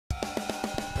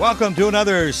Welcome to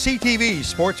another CTV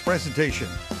Sports presentation.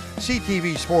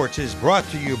 CTV Sports is brought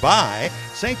to you by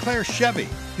St. Clair Chevy,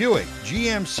 Buick,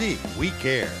 GMC, We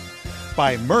Care.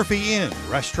 By Murphy Inn,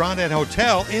 Restaurant and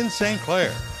Hotel in St.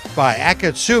 Clair. By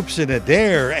Ackett Soups in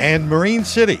Adair and Marine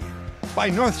City.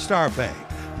 By North Star Bank,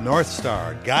 North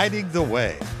Star guiding the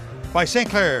way. By St.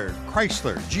 Clair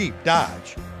Chrysler, Jeep,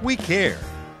 Dodge, We Care.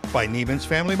 By Neiman's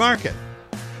Family Market.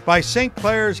 By St.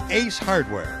 Clair's Ace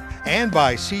Hardware. And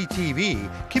by CTV,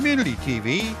 Community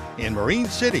TV in Marine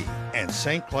City and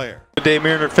St. Clair. Good day,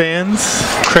 Mariner fans.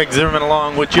 Craig Zimmerman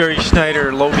along with Jerry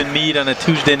Schneider, Logan Mead on a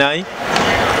Tuesday night.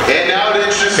 And now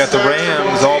got the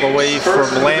Rams all the way from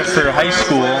Lamphere High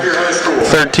School.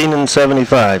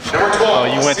 13-75. Oh,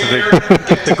 you went to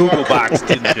the Google box,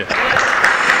 didn't you?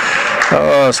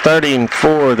 Starting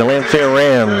for the Lamphere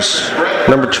Rams,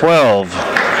 number 12,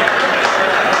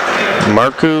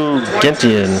 Marku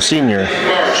Gentian, senior.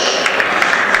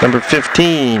 Number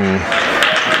 15,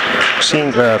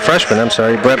 freshman,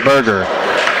 Brett Berger.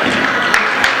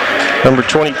 Number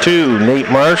 22, Nate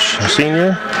Marsh,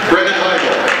 senior.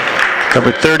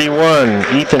 Number 31,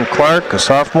 Ethan Clark, a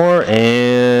sophomore.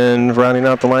 And rounding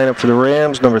out the lineup for the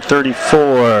Rams, number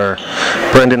 34,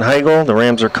 Brendan Heigl. The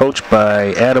Rams are coached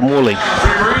by Adam Woolley.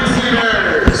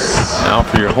 Now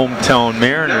for your hometown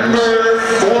Mariners.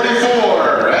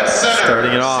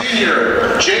 Starting it off.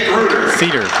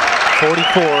 Cedar,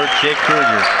 44, Jake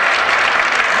Ruger.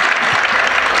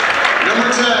 Number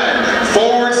 10,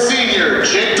 forward senior,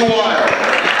 Jake DeWild.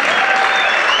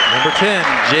 Number 10,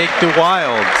 Jake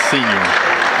DeWild, senior.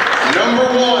 Number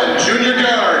 1, junior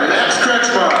guard, Max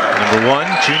Kretschmar. Number 1,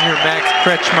 junior Max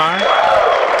Kretschmar.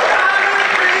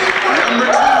 Number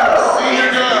 2,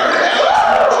 senior guard, Alex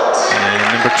Merchant. And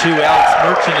number 2, Alex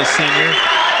Merchant is senior.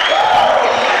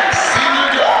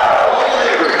 Senior guard, Cole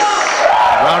Avers.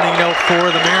 Rounding out for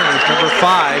the Mariners, number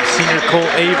 5, senior Cole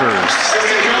Avers.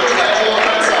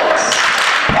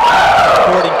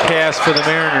 Supporting cast for the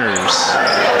Mariners: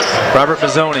 Robert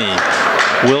Mazzoni,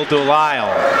 Will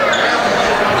Delisle,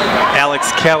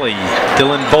 Alex Kelly,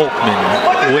 Dylan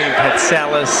Volkman, William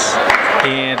Petsalis,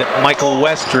 and Michael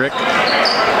Westrick.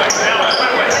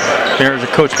 Mariners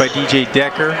are coached by DJ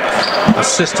Decker,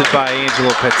 assisted by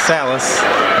Angelo Petsalis,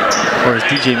 or as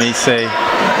DJ may say,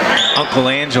 Uncle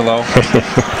Angelo.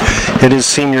 It is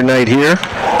senior night here.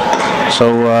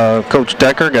 So Coach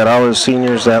Decker got all his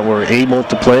seniors that were able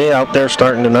to play out there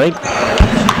starting tonight.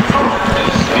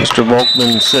 Mr.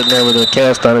 Volkman sitting there with a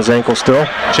cast on his ankle still.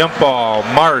 Jump ball,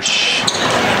 Marsh.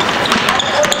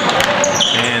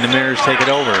 And the Mariners take it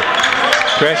over.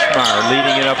 Kretschmar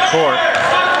leading it up court.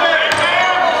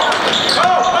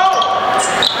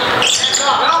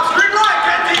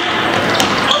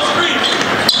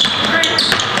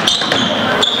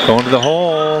 Going to the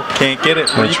hole, can't get it.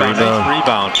 Rebound, nice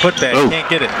rebound. Put that, can't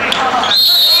get it.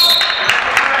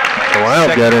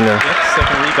 Wild got in there. Yep,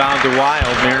 second rebound to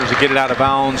Wild. Mariners will get it out of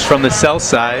bounds from the south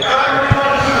side.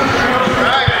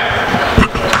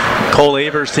 Cole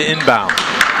Avers to inbound.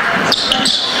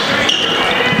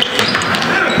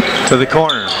 To the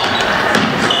corner.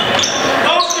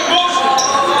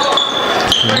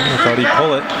 I thought he'd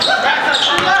pull it.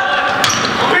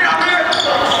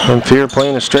 Lamphere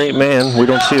playing a straight man. We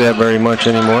don't see that very much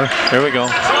anymore. There we go.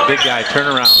 Big guy, turn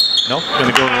around. Nope,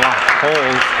 gonna go to the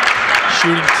hole.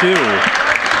 Shooting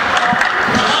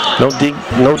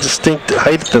 2. No distinct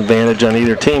height advantage on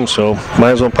either team, so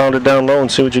might as well pound it down low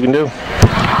and see what you can do.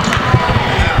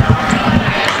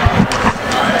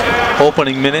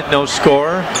 Opening minute, no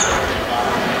score.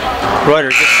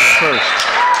 Reuter gets the first.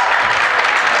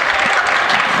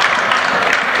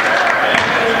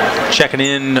 Checking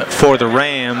in for the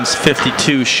Rams,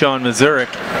 52, Sean Mazurik.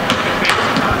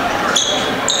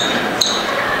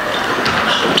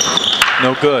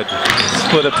 No good.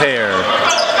 Split a pair.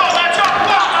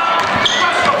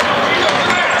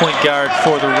 Point guard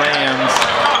for the Rams,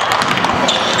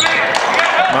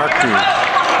 Marku.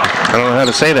 I don't know how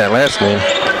to say that last name.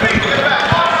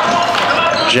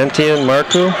 Gentian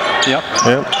Marku? Yep.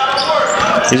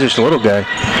 He's just a little guy.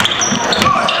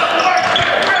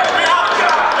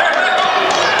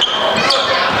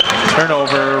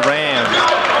 Turnover, Rams.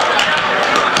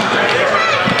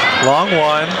 Long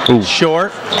one. Ooh.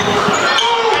 Short.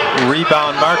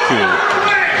 Rebound, Marku.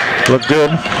 Look good.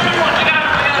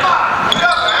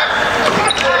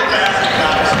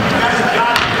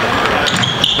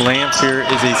 Lamphere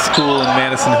is a school in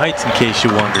Madison Heights, in case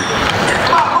you wondered.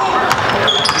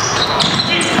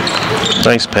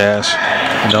 Nice pass.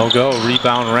 No go.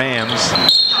 Rebound, Rams.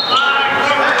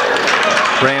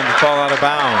 Rams fall out of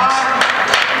bounds.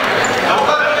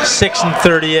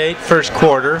 6:38, first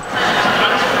quarter.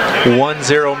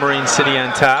 1-0 Marine City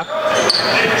on top.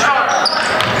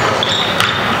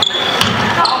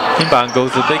 Inbound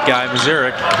goes the big guy,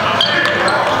 Mazurek.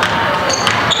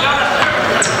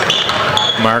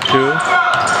 Marku,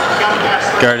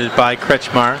 guarded by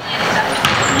Kretschmar.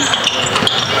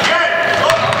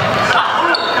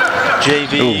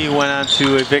 JV went on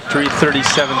to a victory,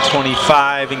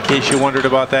 37-25, in case you wondered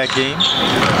about that game.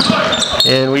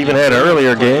 And we even had an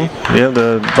earlier game. Yeah,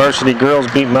 the varsity girls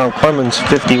beat Mount Clemens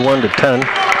 51-10.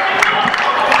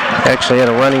 Actually had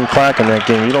a running clock in that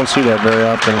game. You don't see that very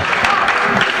often.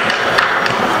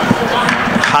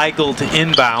 Heigl to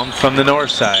inbound from the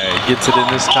north side. Gets it in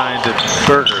this time to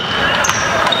Berger.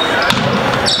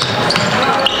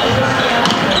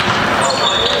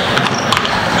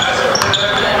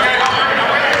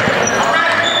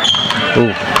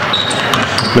 Ooh,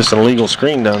 missed an illegal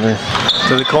screen down there.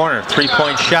 To the corner,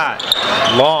 three-point shot.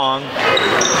 Long,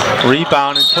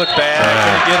 rebound and put back.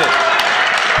 Gonna get it.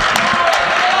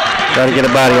 Got to get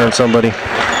a body on somebody.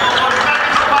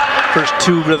 First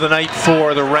two of the night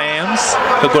for the Rams.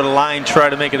 They'll go to line, try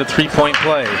to make it a three-point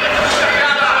play.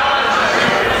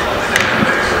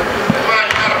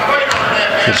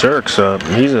 Zerk's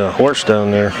he's a horse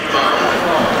down there.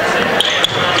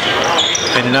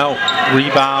 In and out,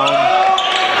 rebound.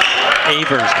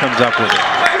 Avers comes up with it.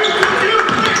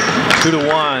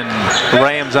 2-1,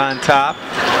 Rams on top.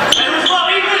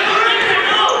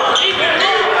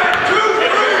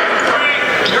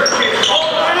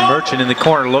 Merchant in the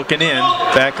corner looking in.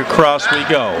 Back across we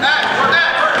go.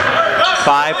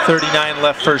 5:39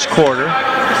 left first quarter.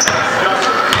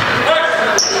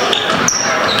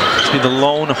 This will be the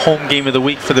lone home game of the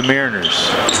week for the Mariners.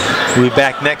 We'll be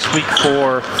back next week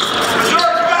for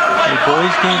a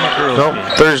boys game or girls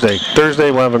game? Thursday. Thursday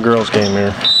we'll have a girls game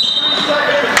here.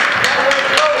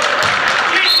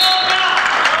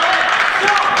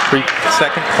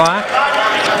 Second clock.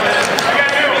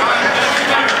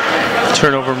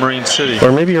 Turnover Marine City.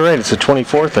 Or maybe you're right, it's the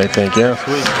 24th, I think, yeah.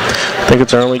 I think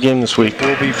it's our only game this week.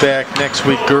 We'll be back next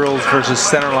week, girls versus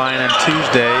Centerline on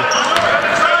Tuesday.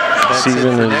 That's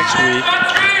Season it for next week.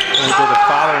 We'll go the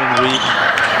following week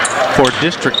for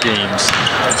district games.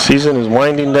 Season is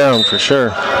winding down for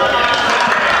sure.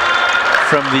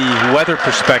 From the weather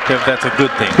perspective, that's a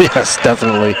good thing. Yes,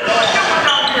 definitely.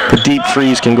 The deep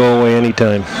freeze can go away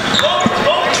anytime.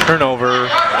 Turnover,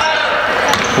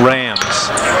 Rams.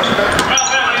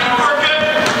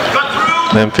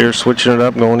 Lamphere switching it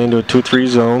up, going into a 2-3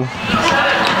 zone.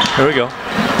 Here we go.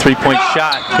 Three-point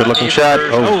shot. Good looking shot.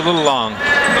 Oh, a little long.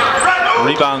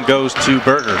 Rebound goes to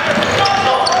Berger.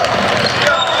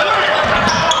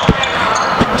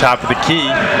 Top of the key.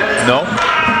 No.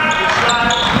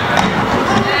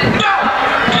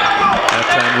 That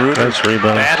time Ruder nice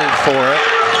rebound. batted for it.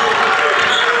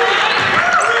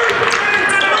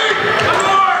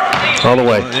 All the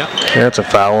way. Yep. That's a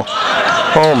foul.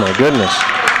 Oh my goodness.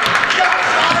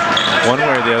 One way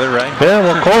or the other, right? Yeah,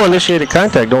 well, Cole initiated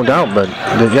contact, no doubt, but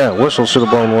yeah, whistle should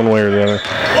have blown one way or the other.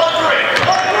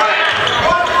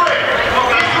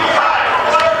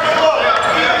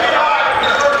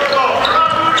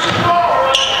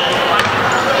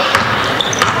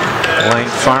 Lang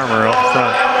Farmer up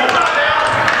front.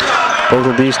 Both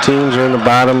of these teams are in the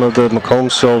bottom of the Macomb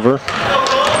Silver.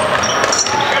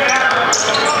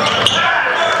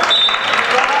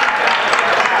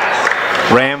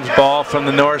 Rams ball from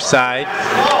the north side.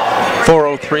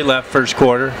 4:03 left first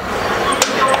quarter.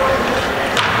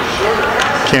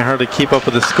 Can't hardly keep up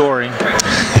with the scoring.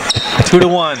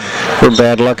 2-1. We're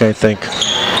bad luck, I think.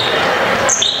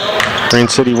 Green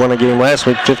City won a game last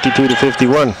week,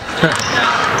 52-51.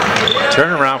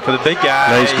 Turnaround for the big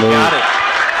guy. Nice move. Got it.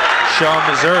 Sean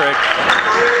Mazurek.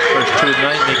 First two of the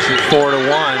night makes it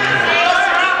 4-1.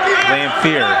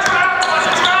 Lamphere.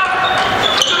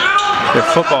 Their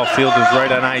football field is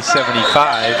right on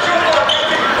I-75.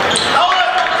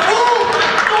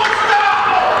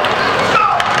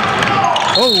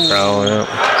 Oh, yeah.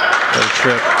 What a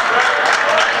trip.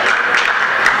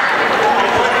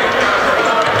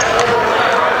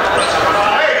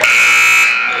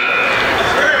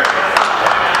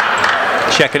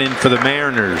 Checking in for the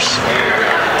Mariners,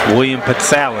 William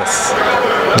Patsalis.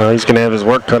 Well, he's going to have his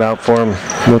work cut out for him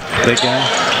with Big guy.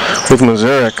 With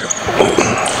Mazurek.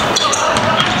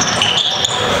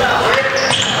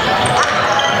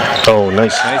 Oh,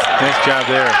 nice job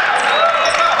there.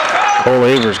 Cole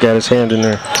Avers got his hand in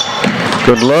there.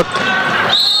 Good look.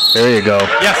 There you go.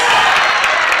 Yes.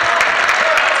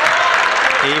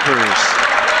 Avers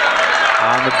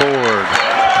on the board.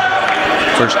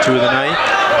 First two of the night.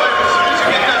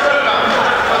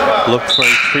 Look for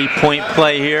a three-point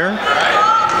play here.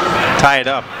 Tie it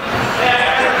up.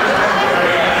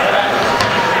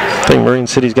 I think Marine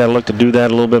City's got to look to do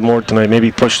that a little bit more tonight.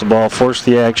 Maybe push the ball, force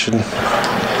the action.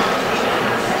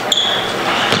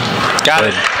 Got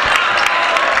it.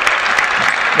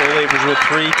 Labors with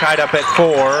 3, tied up at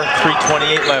 4.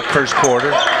 3:28 left first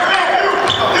quarter.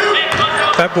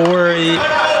 February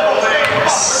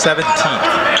 17th.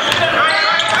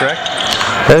 Correct?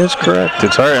 That is correct.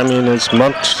 It's hard. I mean, it's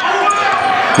months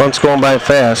going by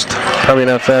fast. Probably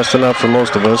not fast enough for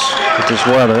most of us with this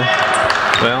weather.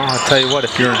 Well, I'll tell you what,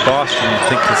 if you're in Boston, you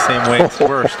think the same way it's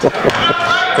worse.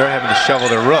 They're having to shovel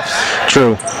their roofs.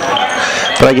 True.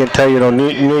 But I can tell you,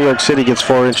 New York City gets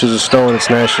 4 inches of snow and it's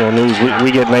national news.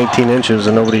 We get 19 inches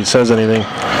and nobody says anything.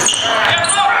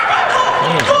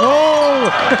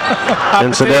 Whoa!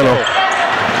 Incidental.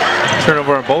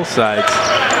 Turnover on both sides.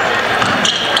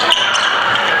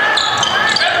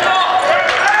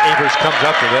 Avers comes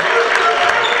up with it.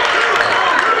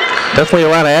 Definitely a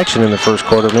lot of action in the first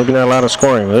quarter. Maybe not a lot of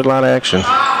scoring, but a lot of action.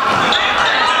 Not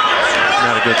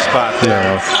a good spot there.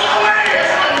 No.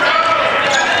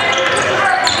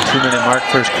 2-minute mark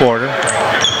first quarter.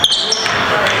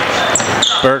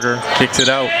 Berger kicks it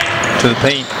out to the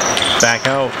paint. Back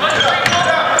out.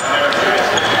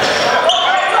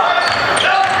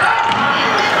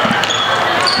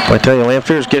 I tell you,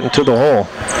 Lamphere's getting to the hole.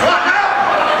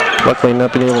 Luckily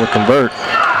not being able to convert.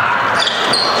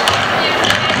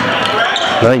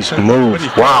 Nice move.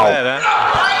 Wow. That,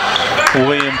 huh?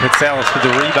 William Pitsalis with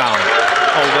the rebound.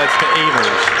 Oh, that's to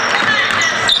Avers.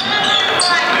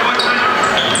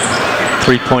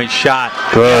 3-point shot.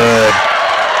 Good.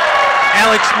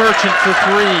 Alex Merchant for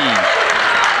 3.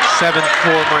 7-4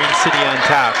 Marine City on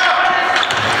top.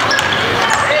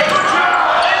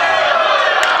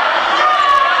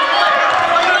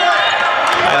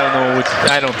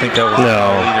 I don't think that was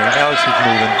no. Either. Alex was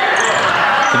moving.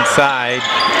 Inside.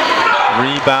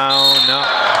 Rebound. No. I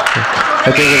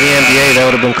think in the NBA that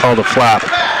would have been called a flop.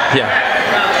 Yeah.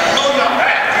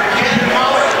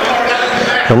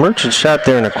 The Merchant shot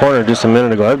there in the corner just a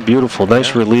minute ago. That's beautiful.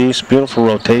 Nice release. Beautiful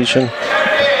rotation.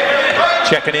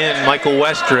 Checking in, Michael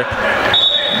Westrick.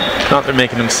 Not they're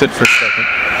making him sit for a second.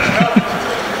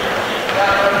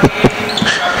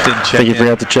 Didn't check I think you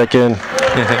forgot to check in.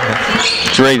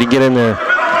 He's ready to get in there,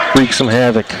 wreak some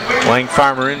havoc. Lang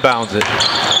Farmer inbounds it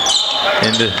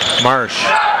into Marsh.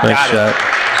 Nice shot.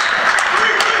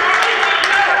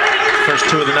 First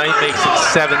 2 of the night makes it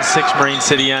 7-6 Marine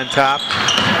City on top.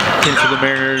 In for the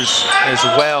Mariners as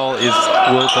well is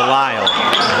Will Delisle.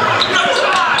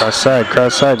 Cross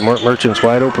side. Merchant's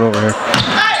wide open over here.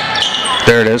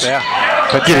 There it is. Yeah.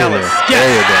 Get in there. Yes.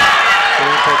 There you go.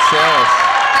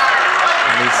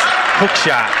 And his hook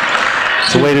shot.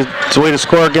 It's a way to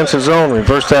score against the zone.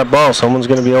 Reverse that ball. Someone's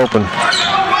going to be open.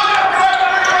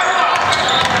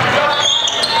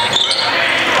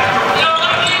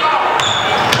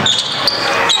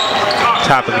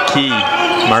 Top of the key,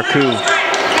 Marcoux.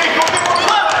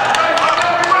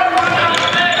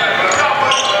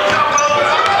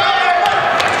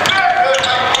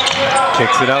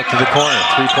 Kicks it out to the corner.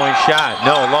 3-point shot.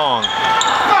 No, long.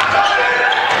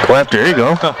 Go after. There you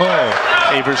go.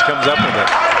 Oh, Avers comes up with it.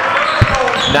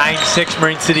 9-6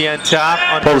 Marine City on top.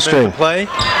 Pull the string. Play.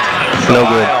 No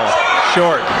good.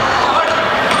 Short.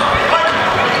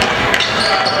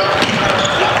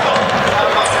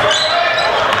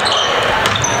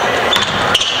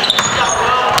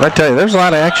 I tell you, there's a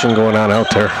lot of action going on out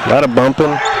there. A lot of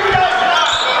bumping.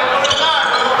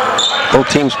 Both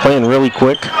teams playing really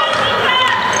quick.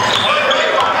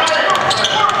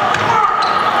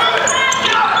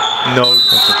 No.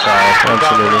 That's a foul.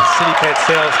 Absolutely. City Pet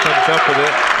Sales comes up with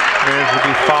it. Mariners will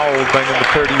be fouled by number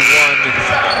 31,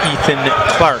 Ethan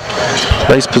Clark.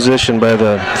 Nice position by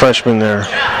the freshman there.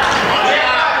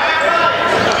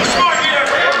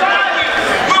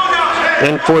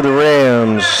 And for the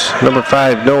Rams, number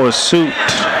 5, Noah Suit.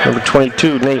 Number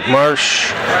 22, Nate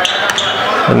Marsh.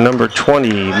 And number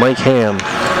 20, Mike Ham.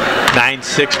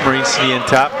 9-6 Marine City on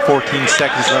top. 14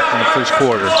 seconds left in the first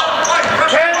quarter.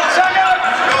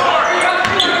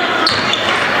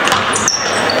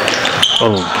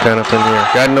 Oh, kind of in here.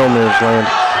 Got no man's land.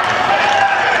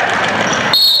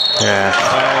 Yeah. Oh.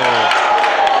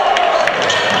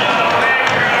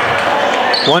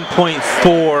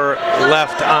 1.4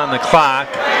 left on the clock.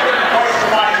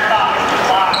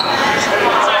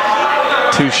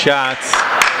 2 shots.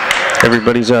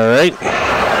 Everybody's all right.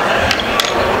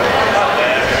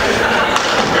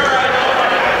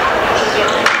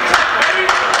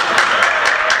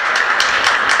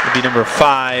 It'll be number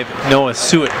 5, Noah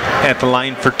Suet at the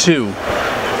line for 2.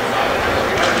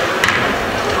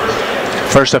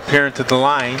 First appearance at the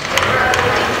line.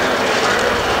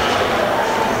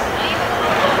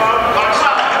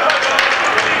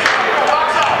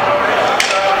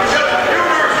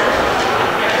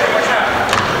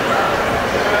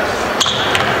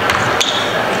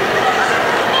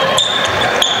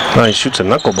 Oh, he shoots a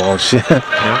knuckleball. Shit. Yeah.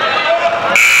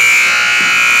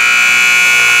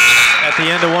 At the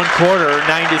end of one quarter,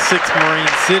 9-6 Marine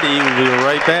City. We'll be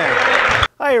right back.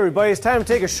 Hi everybody, it's time to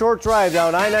take a short drive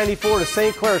down I-94 to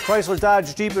St. Clair Chrysler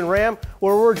Dodge Jeep and Ram,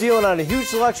 where we're dealing on a huge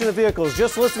selection of vehicles.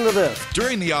 Just listen to this.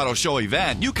 During the auto show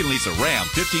event, you can lease a Ram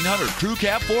 1500 Crew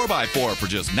Cab 4x4 for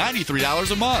just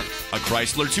 $93 a month, a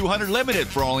Chrysler 200 Limited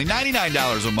for only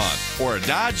 $99 a month, or a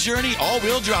Dodge Journey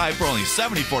all-wheel drive for only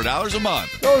 $74 a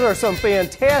month. Those are some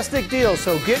fantastic deals,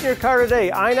 so get in your car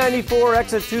today. I-94,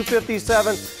 exit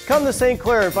 257. Come to St.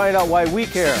 Clair and find out why we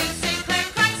care.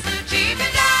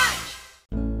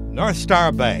 North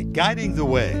Star Bank, guiding the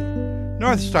way.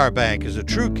 North Star Bank is a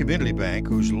true community bank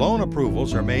whose loan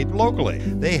approvals are made locally.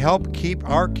 They help keep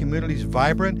our communities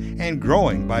vibrant and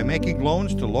growing by making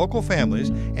loans to local families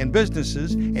and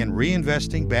businesses and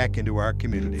reinvesting back into our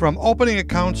community. From opening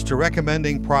accounts to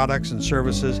recommending products and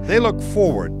services, they look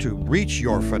forward to reach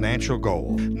your financial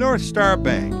goal. North Star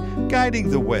Bank, guiding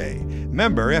the way.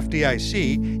 Member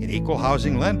FDIC, an equal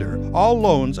housing lender. All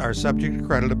loans are subject to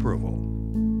credit approval.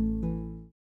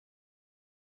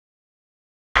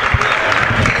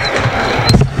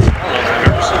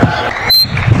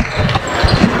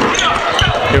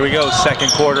 Here we go,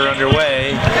 second quarter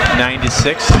underway, 9-6.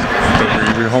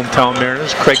 Your hometown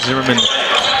Mariners, Craig Zimmerman,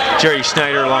 Jerry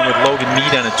Schneider, along with Logan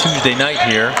Mead on a Tuesday night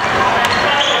here.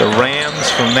 The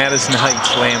Rams from Madison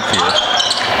Heights, Lamphere.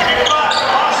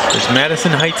 There's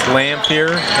Madison Heights,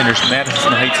 Lamphere, and there's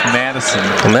Madison Heights, Madison.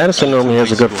 Well, Madison normally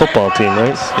has a good football team,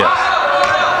 right? Yes.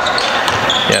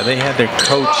 Yeah, they had their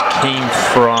coach came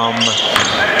from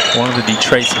one of the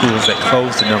Detroit schools that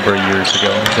closed a number of years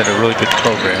ago. They had a really good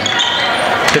program.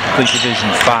 Typically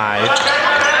Division 5. What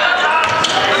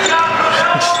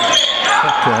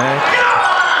the heck?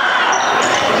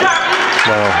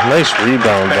 Wow, nice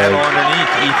rebound, Battle buddy. underneath.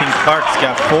 Ethan Clark's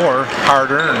got 4,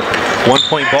 hard earned.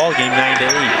 1-point ball game, 9-8.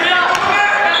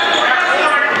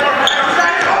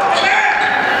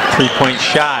 3-point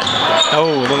shot.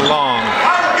 Oh, a little long.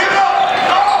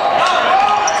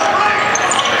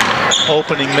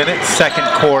 Opening minute, second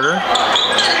quarter.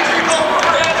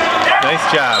 Nice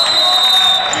job.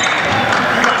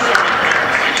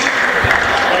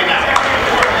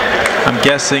 I'm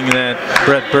guessing that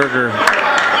Brett Berger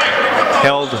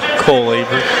held Cole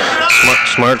Avery.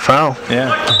 Smart foul.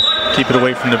 Yeah, keep it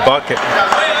away from the bucket.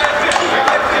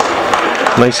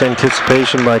 Nice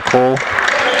anticipation by Cole.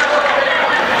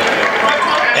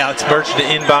 Alex Birch to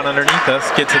inbound underneath us,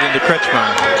 gets it into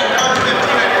Kretschmar.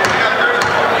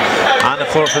 On the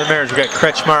floor for the Mariners, we got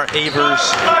Kretschmar,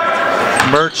 Avers,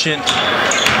 Merchant,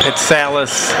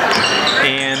 Petsalis,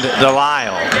 and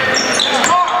Delisle.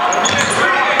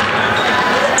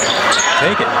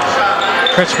 Take it.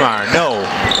 Kretschmar, no.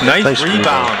 Nice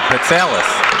rebound, Petsalis.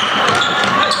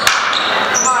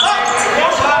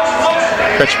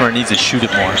 Kretschmar needs to shoot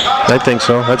it more. I think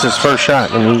so. That's his first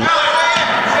shot, and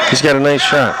he's got a nice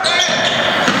shot.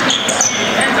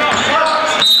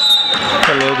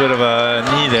 Got a little bit of a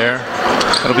knee there.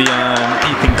 That'll be on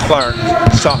Ethan Clark,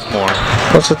 sophomore.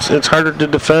 Plus, it's harder to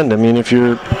defend. I mean, if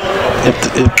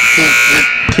the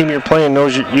team you're playing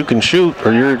knows you can shoot,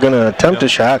 or you're going to attempt a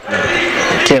shot,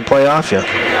 can't play off you.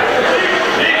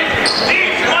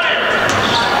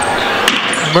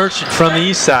 Merchant from the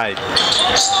east side.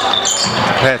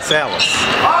 Petsalis.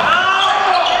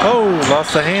 Oh,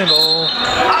 lost the handle.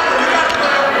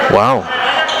 Wow.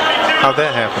 How'd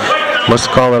that happen? Must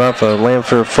have called it off a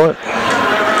Lamphere foot.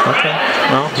 Okay.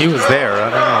 Well, he was there. I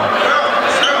don't know.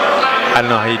 I don't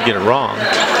know how you'd get it wrong.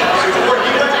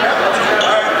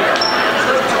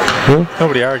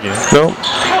 Nobody arguing. Nope.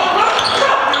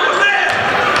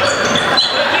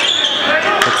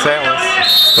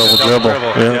 Petsalis. Double dribble.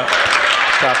 Yeah. Yep.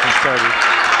 Stopped and started.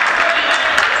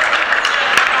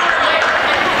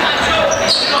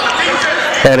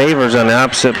 Had Avers on the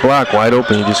opposite block, wide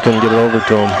open. He just couldn't get it over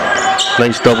to him.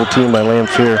 Nice double team by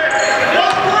Lamphere.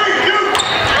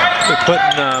 They're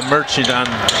putting Merchant on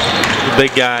the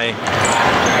big guy,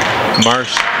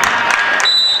 Marsh.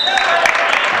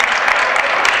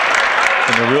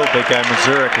 And the real big guy,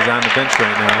 Mazurek, is on the bench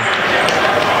right now.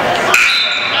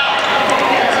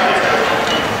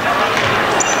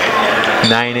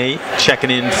 (9-8) checking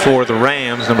in for the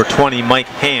Rams, number 20, Mike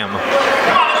Ham.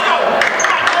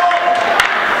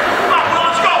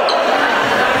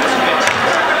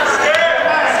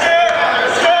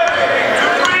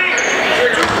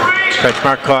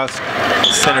 Kretschmar cross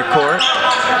center court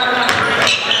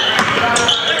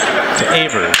to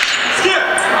Avers.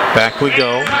 Back we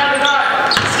go.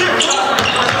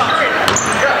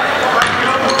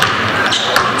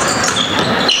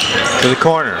 To the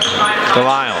corner.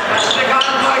 Delisle.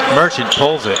 Merchant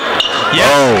pulls it.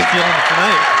 Yes, he's feeling it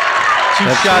tonight. 2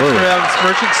 shots for Alex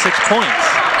Merchant, 6 points.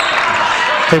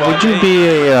 Hey, would you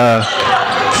be a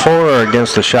for or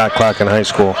against the shot clock in high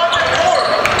school?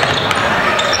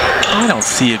 I don't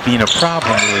see it being a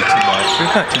problem really too much.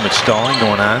 There's not too much stalling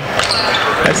going on.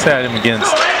 I sat him against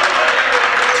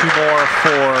 2 more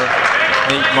for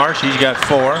Nate Marsh. He's got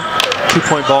 4.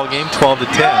 2-point ball game, 12-10.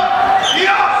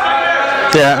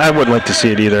 Yeah, I wouldn't like to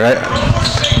see it either.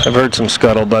 I've heard some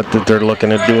scuttlebutt that they're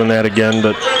looking at doing that again,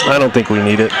 but I don't think we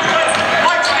need it.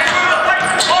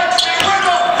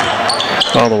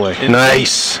 All the way.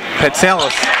 Nice.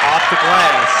 Petsalis off the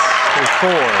glass for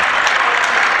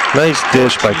 4. Nice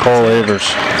dish by Cole Avers.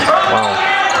 Wow.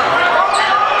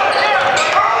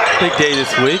 Big day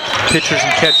this week. Pitchers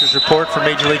and catchers report for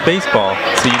Major League Baseball.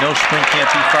 So you know spring can't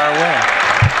be far away.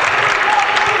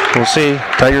 We'll see.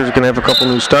 Tigers are going to have a couple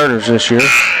new starters this year.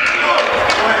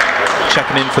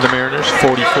 Checking in for the Mariners,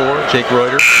 44, Jake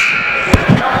Reuter.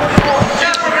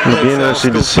 It'll be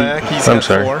interested to see. I'm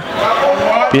sorry. 4.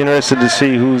 Be interested to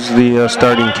see who's the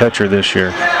starting catcher this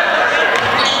year.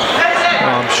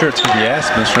 Well, I'm sure it's going to be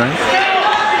Asmus, right?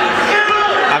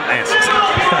 I'm Asmus.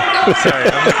 Sorry,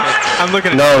 I'm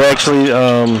looking at. No, actually,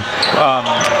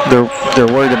 they're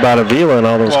worried about Avila and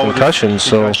all those concussions.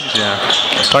 So, yeah.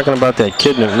 Talking about that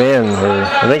kid McMahon, or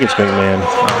I think it's McMahon.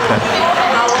 Okay.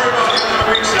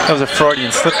 That was a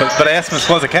Freudian slip, but Asmus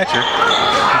was a catcher,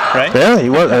 right? Yeah, he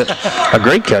was a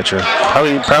great catcher.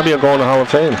 Probably going to Hall of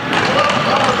Fame.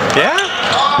 Yeah.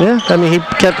 Yeah, I mean he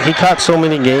caught so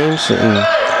many games and.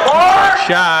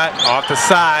 Shot off the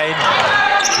side,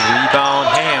 rebound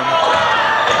Ham.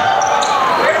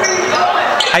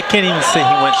 I can't even say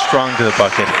he went strong to the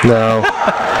bucket. No.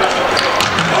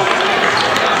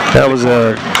 That was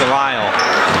a Delisle.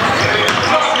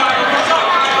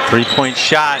 3-point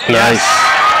shot. Nice. Yes.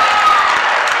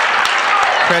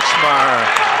 Kretschmar.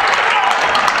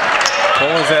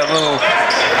 What was that little?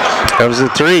 That was a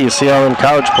 3. You see how them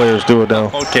college players do it now.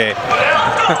 Okay.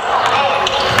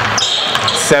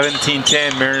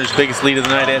 17-10, Mariners' biggest lead of the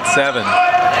night at 7.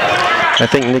 I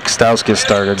think Nick Stauskas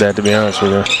started that, to be honest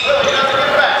with you.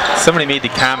 Somebody made the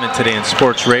comment today on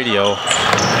sports radio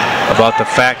about the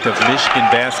fact of Michigan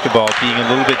basketball being a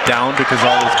little bit down because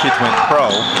all those kids went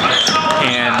pro.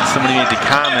 And somebody made the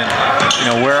comment,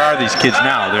 where are these kids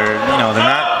now? They're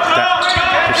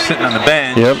sitting on the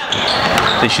bench. Yep.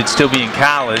 They should still be in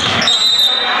college.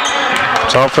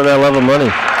 It's all for that love of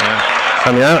money. Yeah.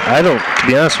 I mean, I don't, to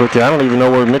be honest with you, I don't even know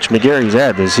where Mitch McGary's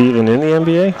at. Is he even in the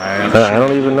NBA? I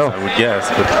don't even know. I would guess,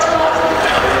 but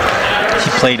he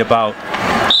played about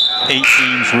 8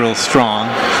 games real strong.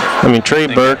 I mean, Trey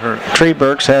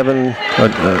Burke's having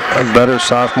a better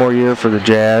sophomore year for the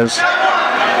Jazz.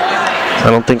 I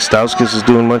don't think Stauskas is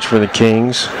doing much for the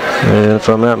Kings. And if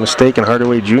I'm not mistaken,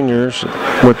 Hardaway Jr.'s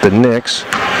with the Knicks.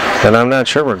 And I'm not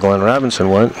sure where Glenn Robinson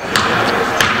went.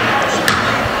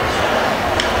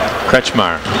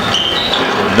 Kretschmar.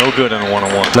 No good on a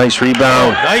 1-on-1. Nice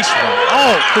rebound. Oh, nice one.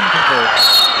 Oh, couldn't convert.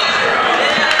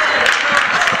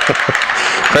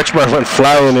 Kretschmar went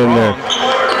flying in there.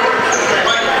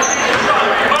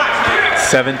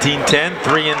 17-10,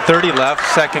 3:30 left,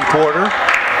 second quarter.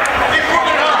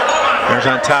 There's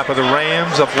on top of the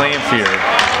Rams of Lamphere.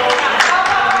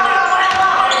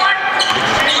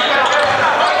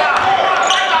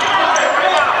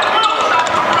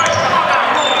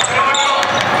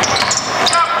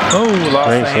 Oh, lost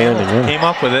the handle. Came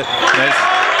up with it. Nice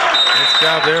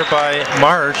job there by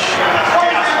Marsh.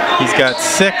 He's got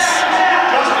 6.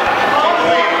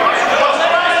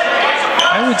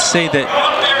 I would say that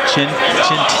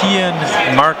Gentian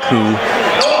Marcu,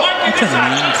 that's a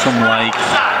name from like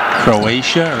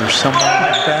Croatia or something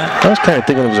like that. I was kind of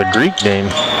thinking it was a Greek name.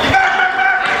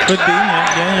 Could be,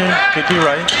 yeah, could be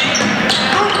right.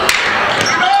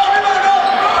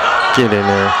 Get in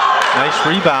there. Nice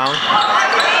rebound.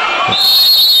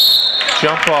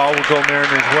 Jump ball will go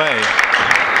Mariners' way.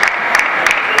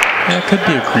 Yeah, it could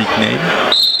be a Greek name.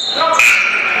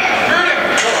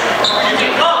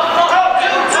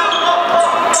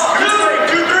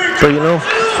 But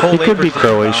he could be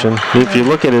Croatian. If you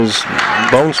look at his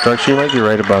bone structure, you might be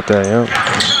right about that, yeah.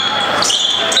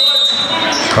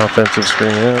 Offensive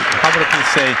screen, yeah. How about if you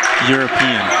say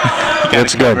European?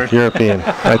 That's good, European.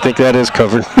 I think that is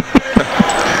covered.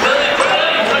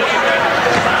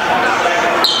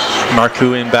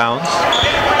 Marcu inbounds.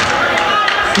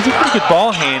 He's a pretty good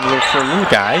ball handler for a little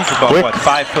guy. He's about, what,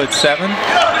 5'7"?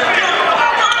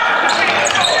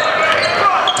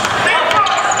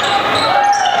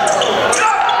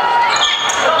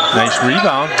 Nice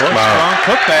rebound. Boy, strong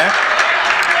putback.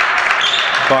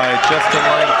 by Justin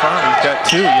Lamphere. He's got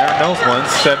 2. You earned those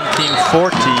ones.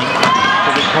 17-14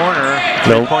 to the corner.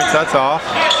 3 points, that's off.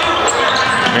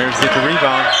 Mariners get the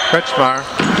rebound. Kretschmar.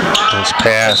 Nice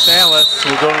pass. Salas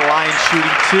will go to the line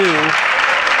shooting 2.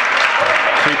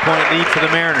 3-point lead for the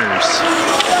Mariners.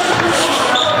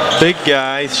 Big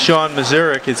guy, Sean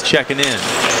Mazurek, is checking in.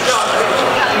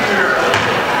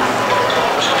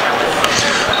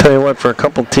 Tell you what, for a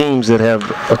couple teams that have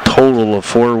a total of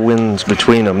 4 wins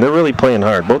between them, they're really playing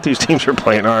hard. Both these teams are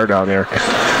playing hard out there.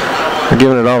 They're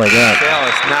giving it all they got.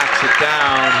 Salas knocks it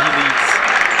down. He leads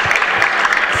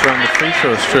from the free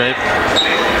throw stripe.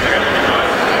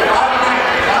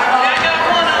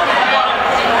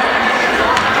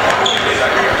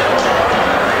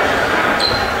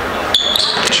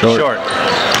 Short.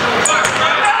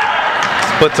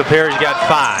 Splits a pair, he's got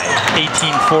 5.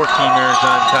 18-14 Mariners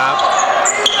on top.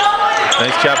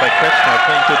 Nice job by Kretschmar,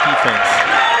 playing good defense.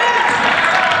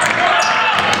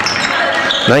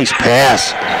 Nice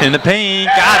pass. In the paint,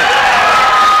 got it.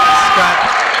 Scott,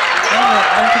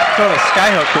 I don't think he called a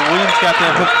sky hook, but Williams got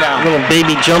that hook down. Little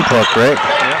baby jump hook, right?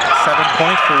 Yep, 7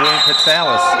 points for William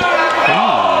Pitsalis.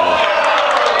 Ooh.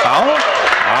 Foul?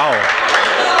 Wow.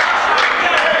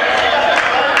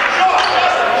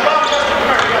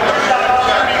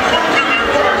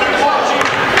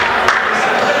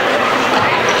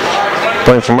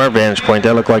 Playing from our vantage point,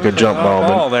 that looked like a jump ball.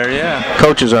 Ball there, yeah.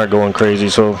 Coaches aren't going crazy,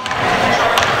 so.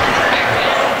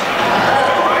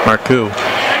 Marcoux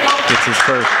gets his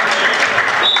first.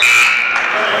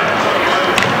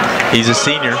 He's a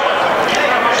senior.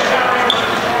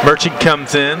 Merchant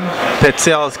comes in.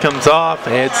 Pitsalis comes off.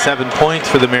 Adds 7 points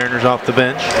for the Mariners off the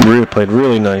bench. Really played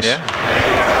really nice. Yeah.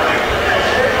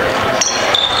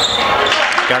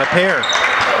 Got a pair.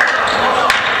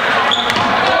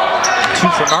 2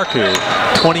 for Marcoux.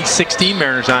 20-16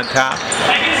 Mariners on top.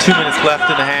 2 minutes left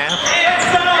in the half.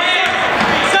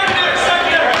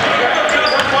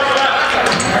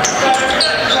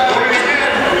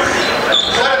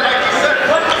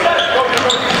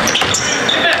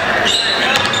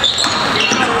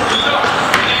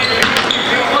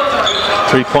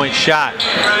 Three-point shot.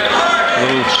 A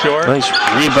little short. Nice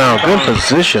rebound. Good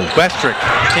position. Westrick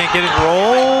can't get it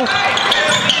roll.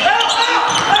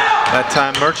 That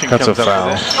time Merchant That's comes a up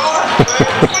foul. with it.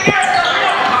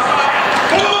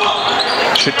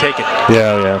 Should take it.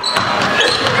 Yeah.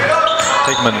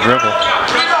 Take him on the dribble.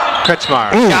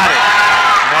 Kretschmar got it.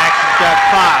 Max has got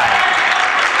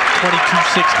 5.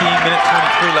 22-16, minute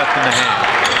 23 left in the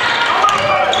half.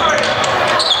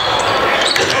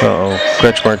 Uh-oh.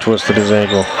 Kretschmar twisted his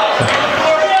ankle.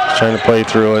 He's trying to play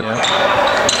through it.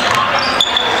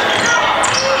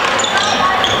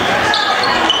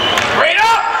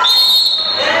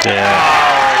 Yeah.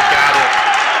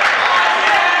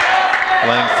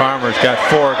 Farmer's got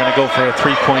 4, going to go for a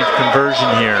 3-point conversion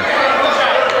here.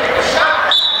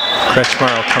 Kretschmar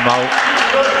will come out.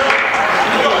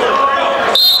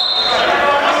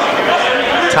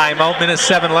 Timeout, minute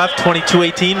 7 left,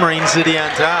 22-18, Marine City on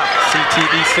top.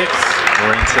 CTV 6,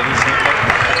 Marine City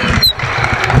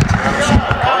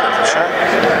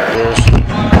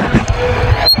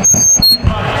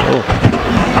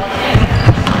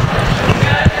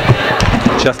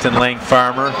Justin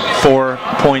Lamphere, 4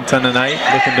 points on the night,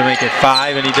 looking to make it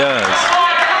 5, and he does.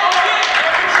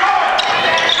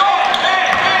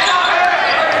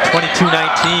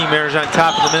 22-19, Mariners on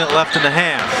top with a minute left in the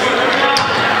half.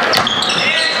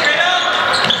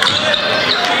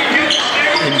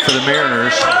 In for the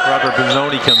Mariners, Robert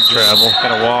Bizzoni comes travel.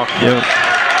 Gotta walk. Yep.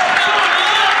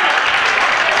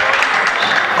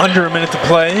 Under a minute to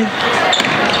play.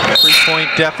 3-point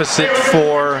deficit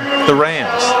for the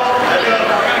Rams.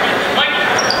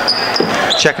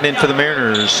 Checking in for the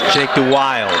Mariners, Jake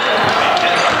DeWild.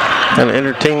 An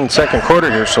entertaining second quarter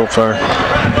here so far.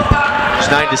 It's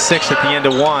 9-6 at the end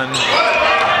of 1.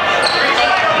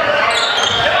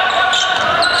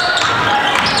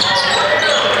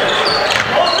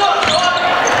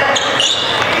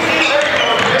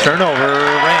 Turnover,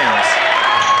 Rams.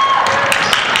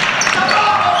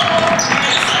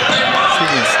 See if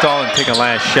he can stall and take a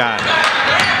last shot.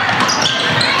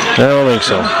 I don't think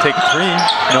so. Take a 3.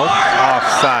 Nope.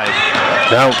 Offside.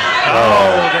 No.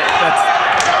 Oh, that's.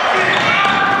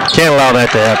 Can't allow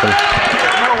that to happen.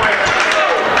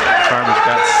 Farmer's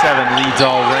got 7, leads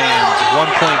all Rams.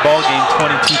 1-point ball game,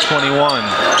 22-21.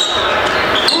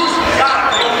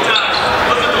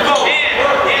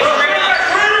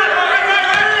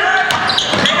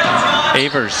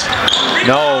 Avers.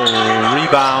 No.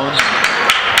 Rebound.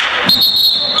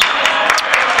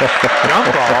 Jump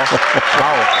ball.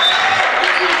 Wow.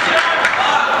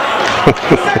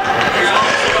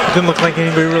 Didn't look like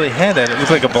anybody really had that. It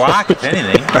looked like a block, if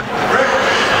anything.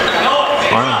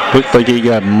 Wow. Looked like he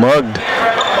got mugged.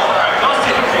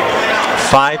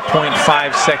 5.5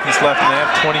 seconds left in that.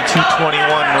 22-21,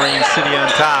 Marine City on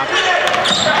top.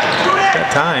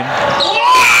 That time.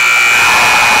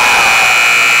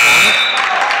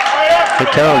 They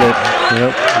counted it.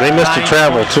 Yep. They missed the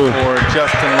travel too. For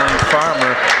Justin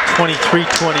Lamphere,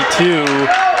 23-22.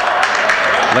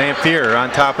 Lamphere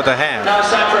on top of the half. Now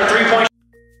it's time for a three-point.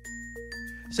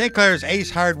 St. Clair's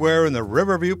Ace Hardware in the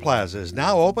Riverview Plaza is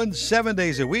now open 7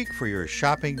 days a week for your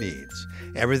shopping needs.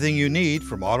 Everything you need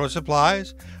from auto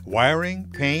supplies, wiring,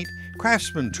 paint,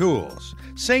 craftsman tools.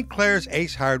 St. Clair's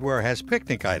Ace Hardware has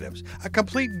picnic items, a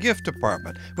complete gift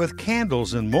department with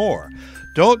candles and more.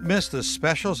 Don't miss the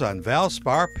specials on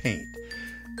Valspar paint.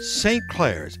 St.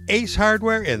 Clair's Ace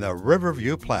Hardware in the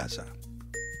Riverview Plaza.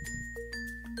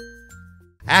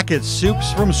 Ackett's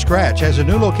Soups from Scratch has a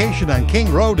new location on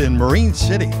King Road in Marine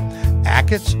City.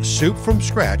 Ackett's Soup from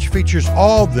Scratch features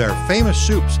all their famous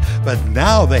soups, but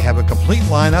now they have a complete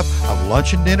lineup of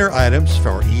lunch and dinner items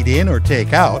for eat in or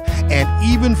take out, and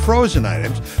even frozen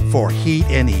items for heat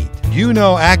and eat. You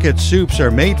know Ackett's soups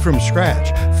are made from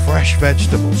scratch. Fresh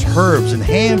vegetables, herbs, and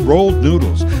hand-rolled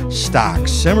noodles. Stock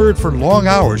simmered for long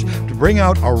hours to bring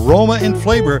out aroma and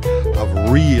flavor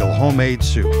of real homemade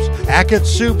soups. Ackett's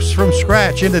Soups from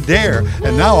Scratch in Adair,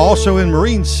 and now also in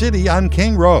Marine City on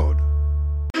King Road.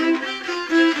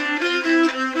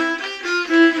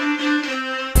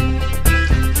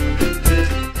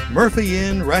 Murphy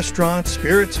Inn, Restaurant,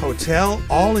 Spirits Hotel,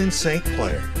 all in St.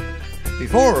 Clair.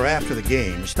 Before or after the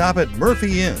game, stop at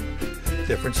Murphy Inn.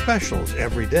 Different specials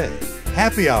every day.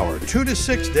 Happy hour 2 to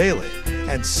 6 daily,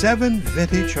 and 7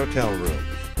 vintage hotel rooms.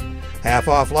 Half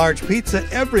off large pizza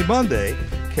every Monday,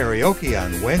 karaoke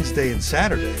on Wednesday and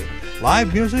Saturday,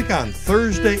 live music on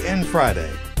Thursday and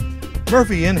Friday.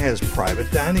 Murphy Inn has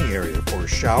private dining area for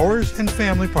showers and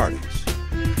family parties.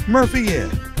 Murphy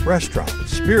Inn, Restaurant,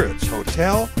 Spirits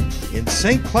Hotel in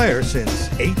St. Clair since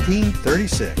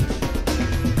 1836.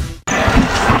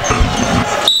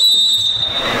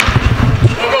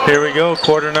 Here we go,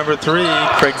 quarter number 3.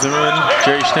 Craig Zimmerman,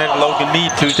 Jerry Schneider, Logan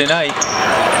Mead, Tuesday night.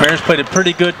 Mariners played a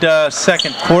pretty good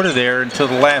second quarter there until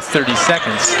the last 30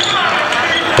 seconds.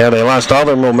 Yeah, they lost all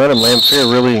their momentum.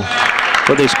 Lamphere really,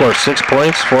 what they score, 6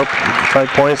 points, 5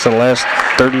 points in the last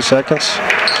 30 seconds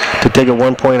to take a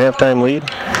 1-point halftime lead.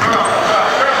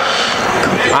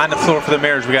 On the floor for the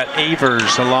Mariners, we got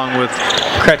Avers along with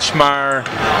Kretschmar,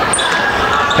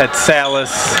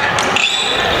 Petsalis,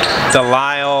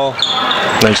 Delisle.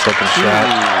 Nice looking shot.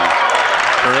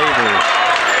 For Avers.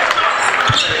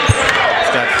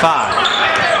 He's got 5.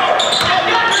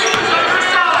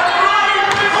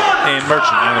 And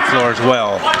Merchant on the floor as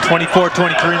well.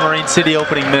 24-23 Marine City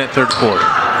opening minute, third quarter.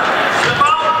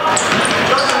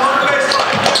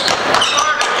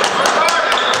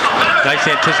 Nice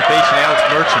anticipation, Alex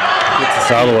Merchant gets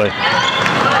the all the way.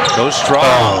 Goes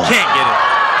strong, can't get it.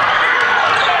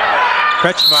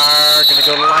 Kretschmar gonna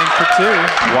go to the line for 2.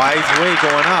 Wise way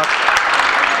going up.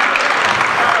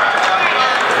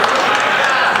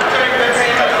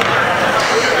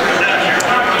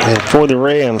 And for the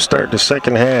Rams, start the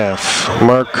second half.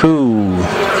 Marcoux,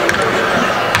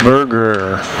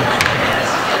 Berger,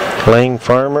 Lang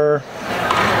Farmer,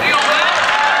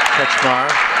 Kretschmar.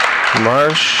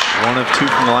 Marsh. 1 of 2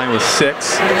 from the line with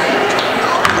 6.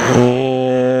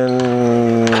 And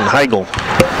Heigl.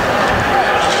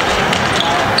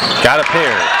 Got a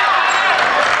pair.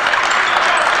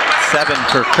 7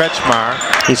 for Kretschmar.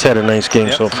 He's had a nice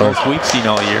game so far. Most we've seen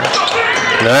all year.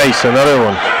 Nice, another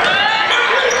one.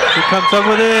 Who comes up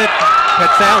with it?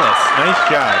 Petsalis. Nice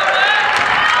job.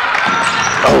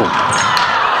 Oh.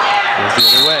 Goes the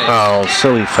other way. Oh,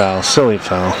 silly foul, silly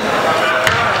foul.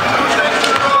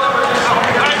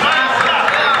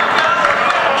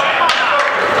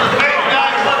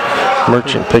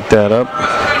 Merchant picked that up.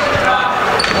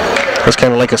 That's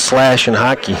kind of like a slash in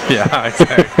hockey. Yeah,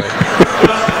 exactly.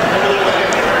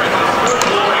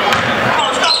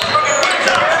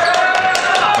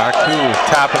 Marcoux,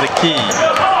 top of the key.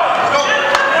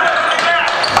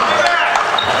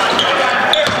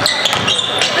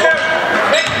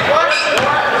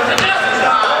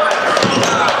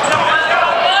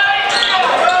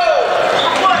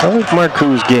 I like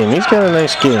Marcoux's game. He's got a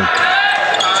nice game.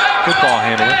 Good ball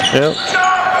handler. Yep.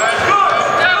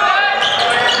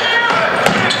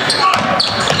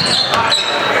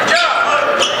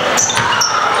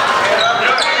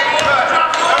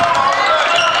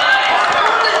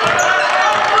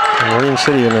 Marine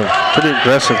City in a pretty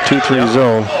aggressive 2-3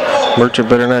 zone. Merchant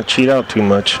better not cheat out too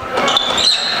much.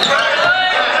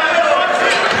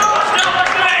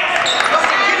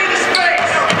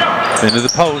 Into the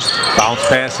post. Bounce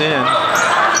pass in.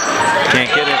 Can't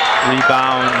get it.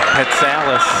 Rebound,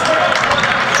 Petsalis.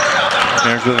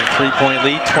 Mariners with a 3-point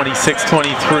lead,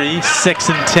 26-23.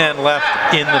 6:10 left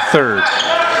in the third.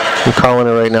 I'm calling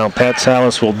it right now.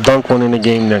 Petsalis will dunk one in the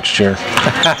game next year.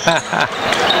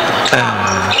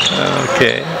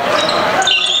 Okay.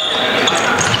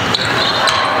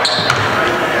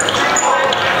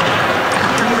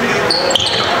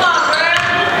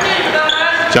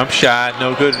 Jump shot,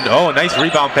 no good. Oh, nice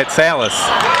rebound, Petsalis.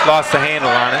 Lost the handle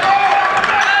on it.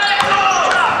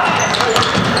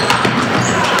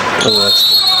 Oh, that's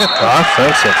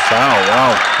offensive foul.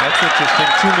 Wow. That's interesting.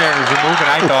 2 Mariners are moving,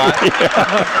 I thought.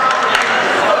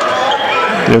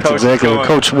 That's exactly what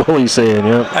Coach Woolley's saying,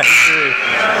 yeah. I agree.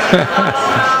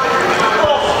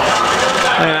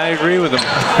 And I agree with him.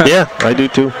 Yeah, I do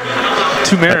too.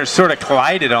 2 Mariners sort of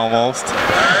collided almost.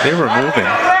 They were moving.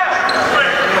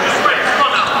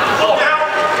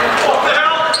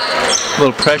 A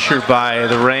little pressure by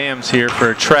the Rams here for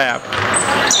a trap.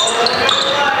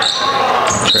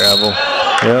 Travel.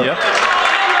 Yep. Yep.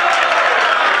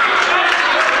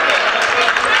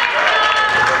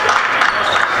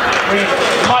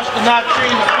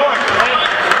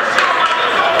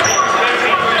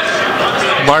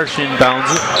 Marsh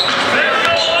inbounds it.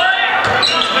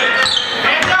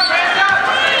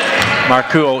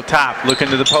 Marcoux top, looking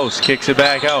to the post, kicks it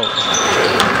back out.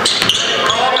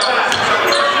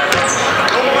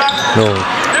 No.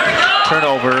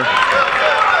 Turnover.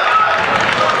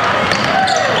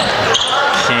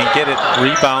 Can't get it.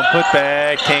 Rebound, put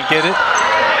back. Can't get it.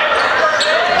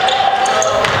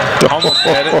 Almost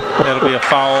had it. That'll be a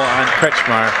foul on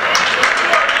Kretschmar.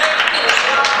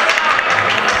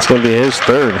 It's going to be his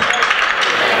third.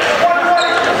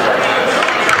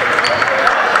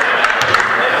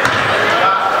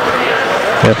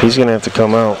 Yep, he's going to have to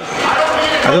come out.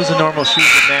 Are those the normal shoes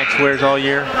that Max wears all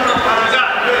year?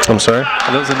 I'm sorry?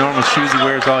 Are those the normal shoes he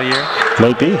wears all year?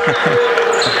 Might be.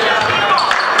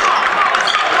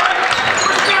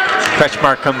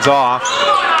 Kretschmar comes off.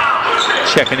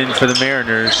 Checking in for the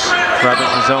Mariners, Robert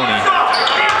Mazzoni.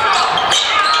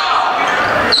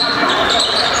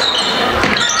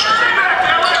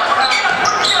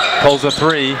 Pulls a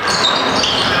 3.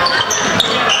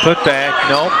 Put back,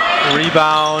 nope.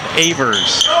 Rebound,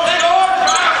 Avers.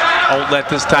 Outlet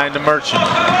this time to Merchant.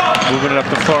 Moving it up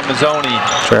the floor, Mazzoni.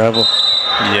 Travel.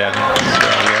 Yeah,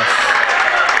 yes.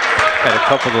 Had a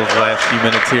couple of those last few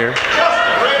minutes here.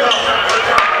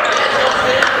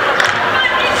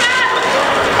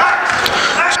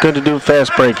 It's good to do a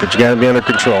fast break, but you got to be under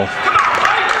control.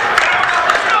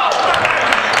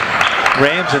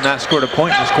 Rams have not scored a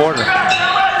point in this quarter.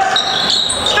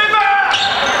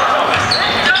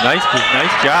 Nice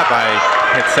job by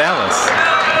Petsalis.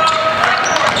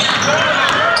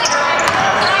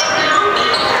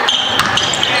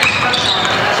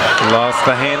 Lost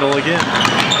the handle again.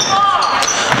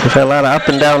 We've had a lot of up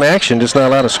and down action, just not a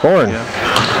lot of scoring. Yeah.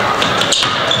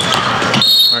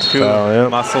 Marcoux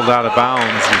muscled out of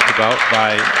bounds just about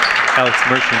by Alex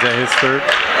Merchant at his third.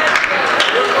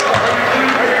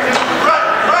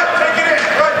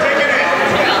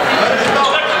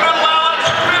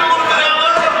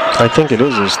 I think it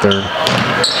is his third.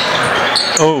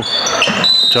 Oh,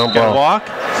 jump got ball. A walk?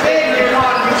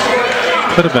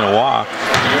 Could have been a walk.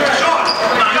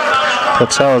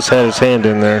 Petsalis had his hand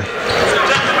in there.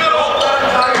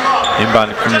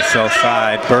 Inbound from the south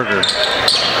side, Berger.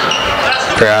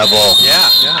 Travel. Yeah.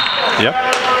 Yep.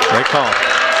 Great call.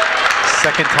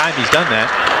 Second time he's done that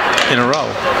in a row.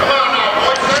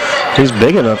 He's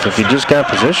big enough. If he just got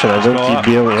position, I think he'd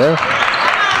be able to.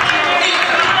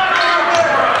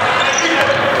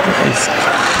 He's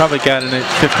probably got in at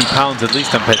 50 pounds at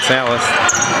least on Petsalis.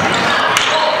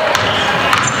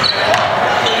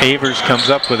 Avers comes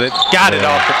up with it. Got it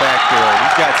off the backboard.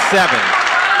 He's got 7.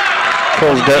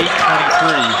 Cole's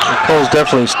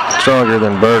definitely stronger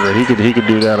than Berger. He could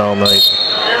do that all night.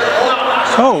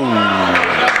 Oh.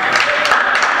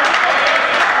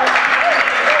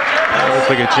 That looks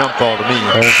like a jump ball to me.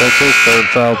 I think that's his third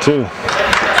foul too.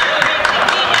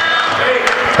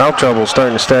 Foul trouble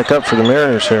starting to stack up for the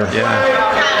Mariners here. Yeah.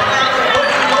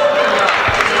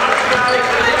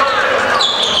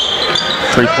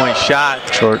 Three-point shot.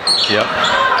 Short. Yep.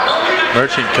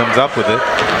 Merchant comes up with it.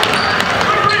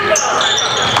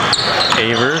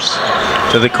 Avers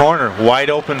to the corner. Wide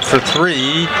open for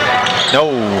 3.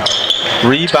 No.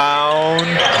 Rebound.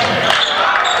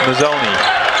 Mazzoni.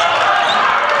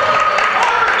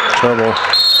 Trouble.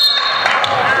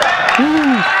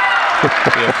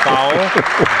 Be a foul.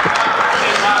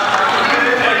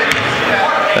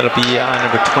 That'll be on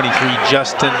number 23,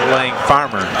 Justin Lang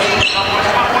Farmer.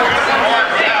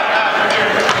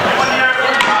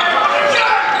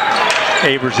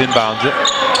 Avers inbounds it.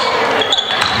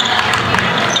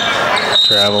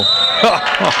 Travel.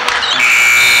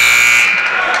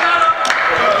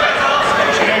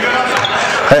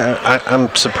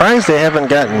 I'm surprised they haven't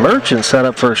gotten Merchant set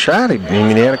up for a shot. I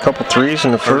mean, he had a couple threes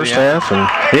in the first half, and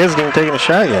he hasn't even taken a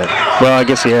shot yet. Well, I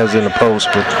guess he has in the post,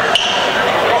 but.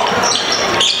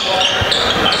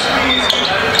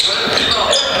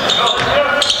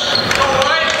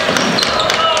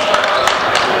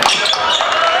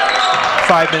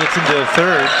 5 minutes into the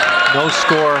third, no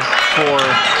score for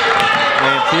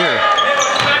Lamphere.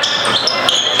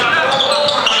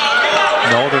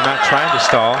 No, they're not trying to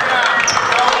stall.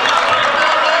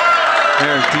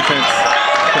 Mariners defense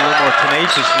a little more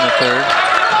tenacious in the third.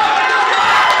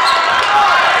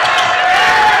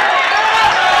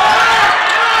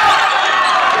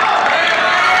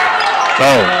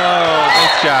 Oh,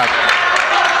 nice job.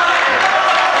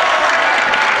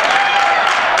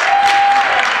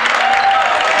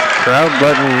 Crowd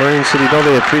letting Marine City know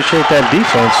they appreciate that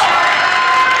defense.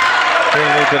 Bring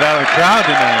a little bit out of the crowd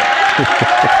tonight.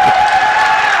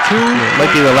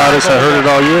 Might be the loudest I heard it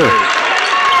all year.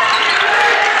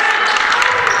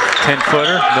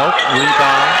 10-footer, nope,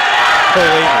 rebound.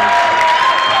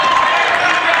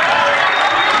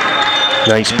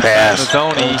 Nice pass.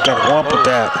 He's got a whomp with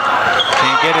that.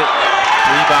 Can't get it.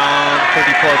 Rebound,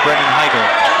 34, Brendan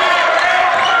Heigl.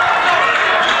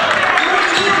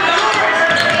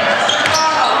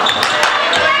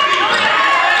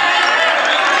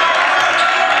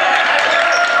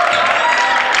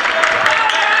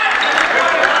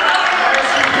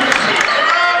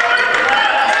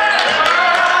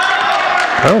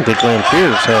 I don't think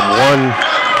Lamphere's had one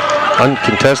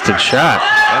uncontested shot.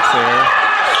 That's there.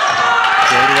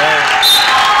 Straight away.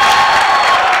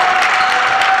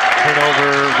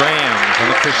 Turnover Rams,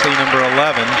 unofficially number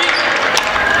 11.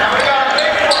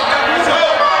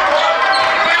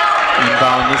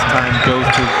 Inbound this time goes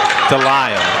to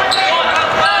Delisle.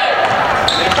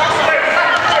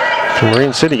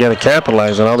 Marine City got to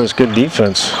capitalize on all this good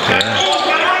defense. Yeah.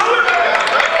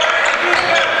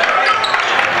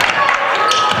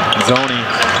 Zoni.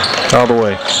 All the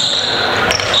way.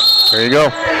 There you go.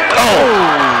 Oh!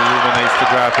 Nice to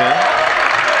drop in.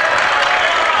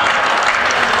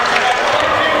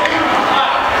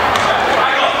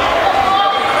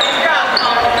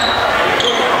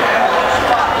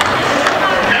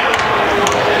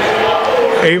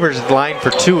 Avers is line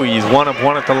for two. He's 1 of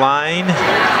 1 at the line.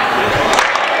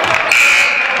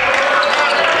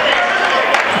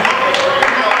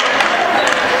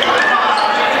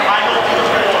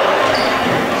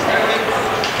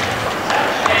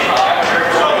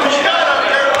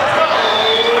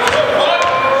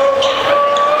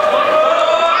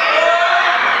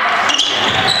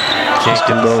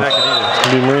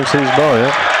 It'll be Marine City's ball,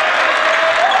 yeah.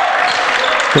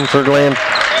 In for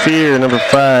Lamphere, number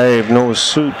 5, Noah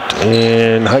Suit,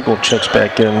 and Heigl checks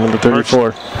back in, number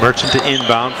 34. Merchant to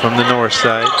inbound from the north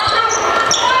side.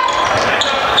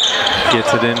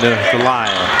 Gets it into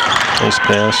Delisle. Nice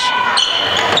pass.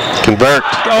 Convert.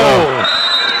 Oh!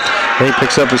 He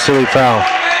picks up a silly foul.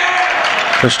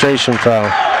 Frustration foul.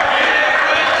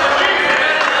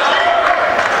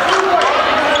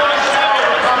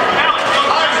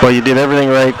 Well, you did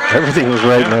everything right. Everything was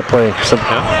right in that play. Except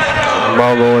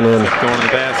ball going in. Going in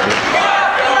the basket.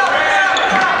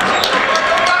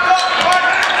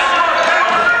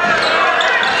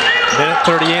 Minute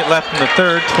 38 left in the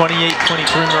third.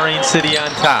 28-23 Marine City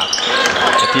on top.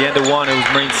 At the end of one, it was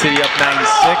Marine City up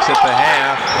 9-6 at the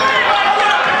half.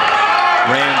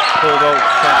 Rams pulled out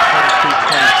front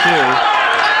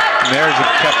 23-22. Mariners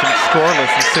have kept them scoreless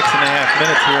in 6.5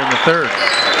 minutes here in the third.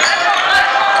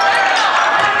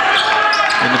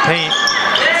 In the paint,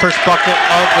 first bucket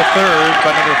of the third by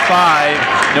number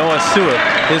 5, Noah Suet.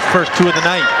 His first 2 of the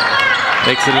night.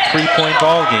 Makes it a 3-point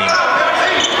ball game.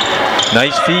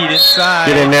 Nice feed inside.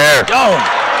 Get in there. Oh!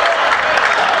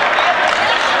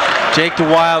 Jake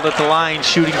DeWild at the line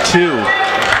shooting 2.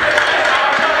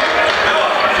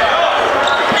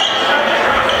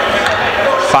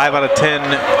 Five out of 10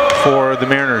 for the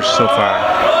Mariners so far.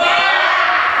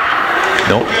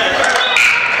 Nope.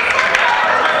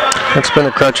 That's been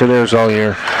a crutch of theirs all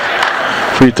year.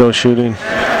 Free throw shooting.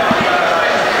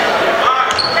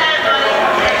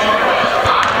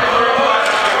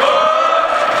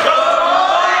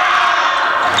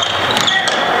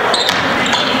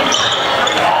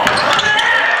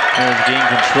 There's gain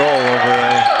control over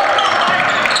a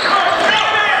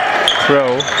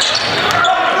throw.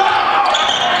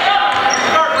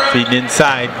 Feeding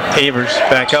inside. Avers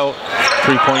back out.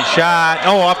 3-point shot.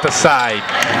 Oh, off the side.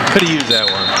 Could have used that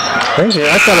one.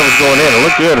 I thought it was going in. It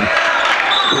looked good.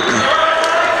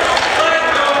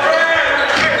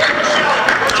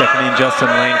 Checking in Justin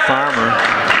Lane Farmer.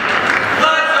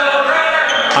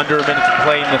 Under a minute to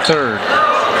play in the third.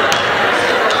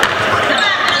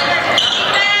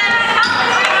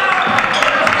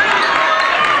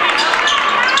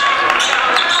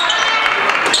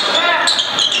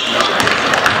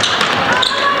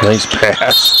 Nice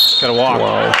pass. Got to walk.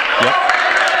 Wow. Yep.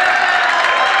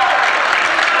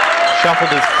 Shuffled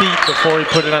his feet before he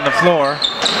put it on the floor.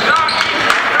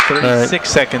 36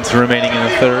 seconds remaining in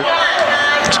the third.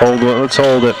 Let's hold it. Let's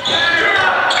hold it.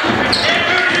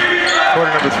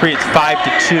 Quarter number 3, it's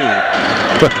 5-2.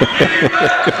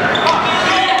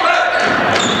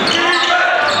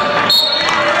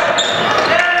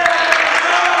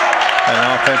 An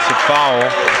offensive foul.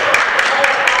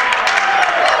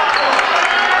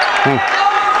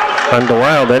 On the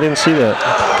Wild, I didn't see that.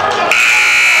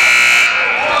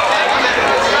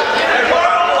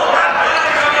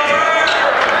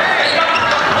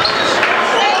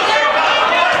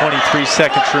 .23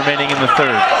 seconds remaining in the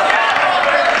third.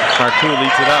 Marcoux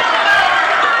leads it up.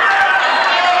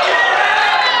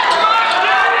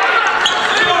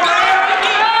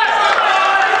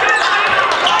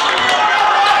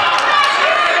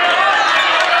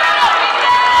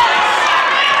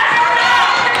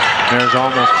 There's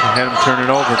almost had him turn it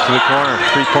over to the corner.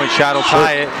 3-point shot will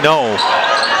tie it. No. Rebound.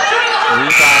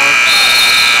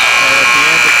 And at the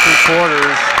end of 2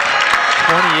 quarters,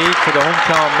 28 for the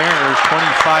hometown Mariners,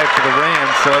 25 for the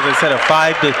Rams. So as I said, a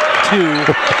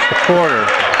 5-2 quarter.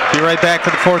 Be right back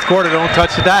for the fourth quarter. Don't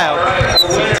touch the dial.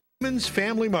 Neiman's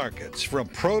Family Markets, from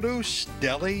produce,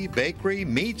 deli, bakery,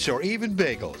 meats, or even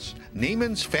bagels.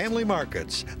 Neiman's Family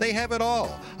Markets. They have it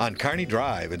all on Kearney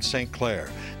Drive in St.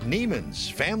 Clair. Neiman's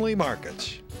Family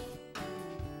Markets.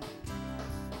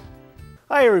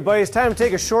 Hi everybody, it's time to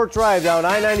take a short drive down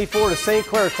I-94 to St.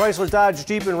 Clair Chrysler Dodge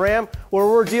Jeep and Ram, where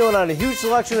we're dealing on a huge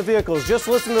selection of vehicles. Just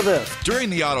listen to this. During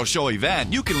the auto show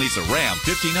event, you can lease a Ram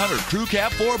 1500 Crew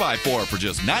Cab 4x4 for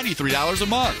just $93 a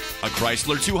month, a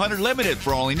Chrysler 200 Limited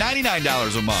for only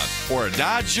 $99 a month, or a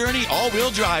Dodge Journey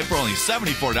all-wheel drive for only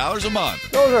 $74 a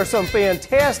month. Those are some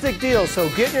fantastic deals, so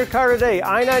get in your car today.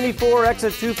 I-94,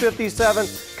 exit 257.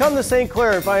 Come to St.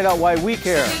 Clair and find out why we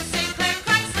care.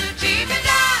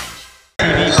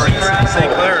 TV brings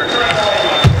St. Clair.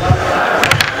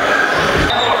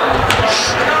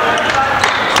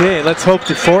 Okay, let's hope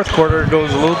the fourth quarter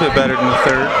goes a little bit better than the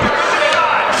third.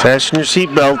 Fasten your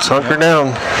seatbelts, hunker down.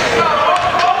 Let's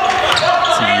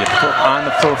see, on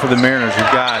the floor for the Mariners,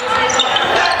 we've got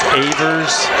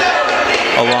Avers,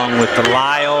 along with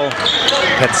Lyle,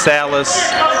 Petsalis,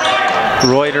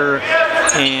 Reuter,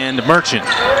 and Merchant.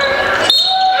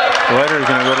 Reuter is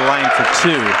going to go to the line for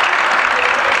 2.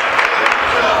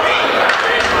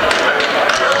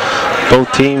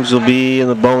 Both teams will be in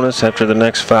the bonus after the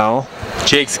next foul.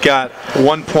 Jake's got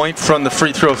 1 point from the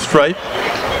free throw stripe.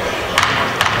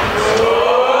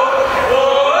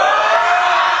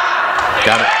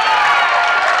 Got it.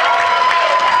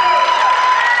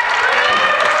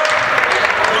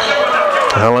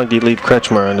 How long do you leave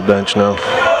Kretschmar on the bench now?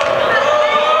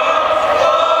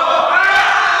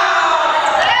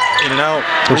 In and out.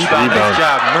 Rebound. Nice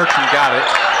job. Merchant got it.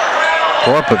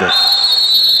 Go up with it.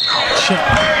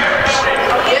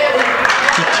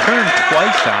 He turned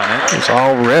twice on it. It's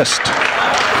all wrist.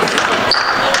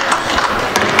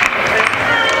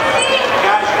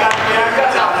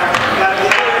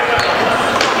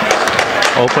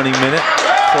 Opening minute,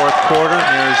 fourth quarter.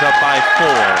 Mariners up by 4.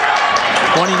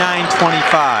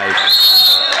 29-25.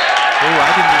 Ooh, I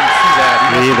didn't even see that.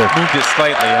 He Me either. Moved it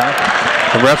slightly, huh?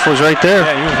 The ref was right there.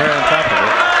 Yeah, he was right on top of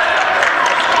it.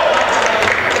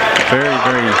 Very,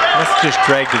 let's just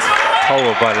drag this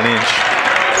toe about an inch.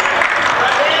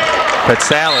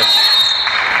 Petsalis.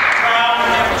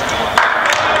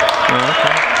 Oh,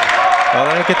 okay. Well,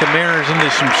 that'll get the Mariners into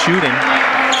some shooting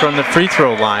from the free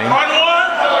throw line.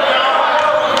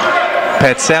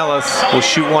 Petsalis will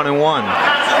shoot 1 and 1.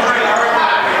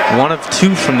 1 of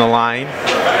 2 from the line.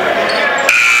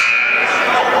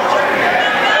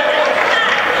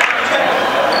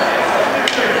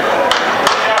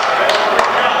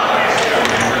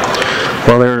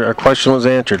 Well, our question was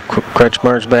answered.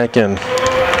 Kretschmar's back in.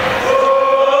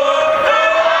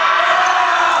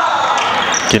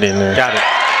 Get in there. Got it.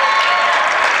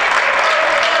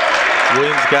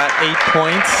 Williams got 8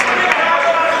 points.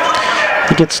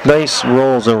 He gets nice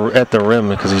rolls at the rim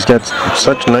because he's got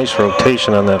such nice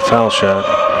rotation on that foul shot.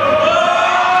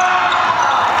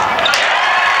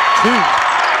 2.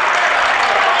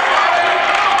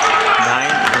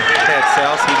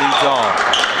 leads all.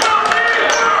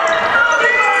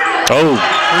 Oh.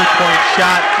 3-point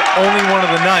shot, only one of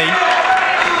the night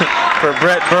for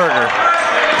Brett Berger.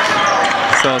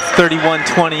 So it's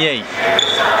 31-28.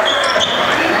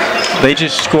 They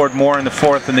just scored more in the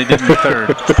fourth than they did in the third.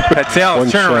 Petzales,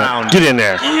 turnaround. Get in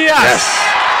there. Yes!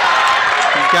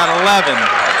 He's got 11.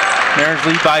 Mariners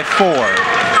lead by 4.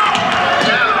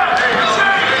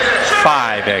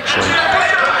 5, actually.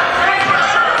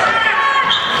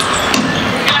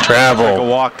 Travel. Like a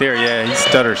walk there, yeah, he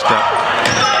stutter step.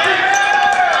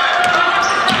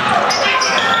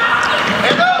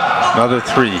 Another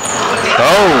 3.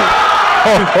 Oh!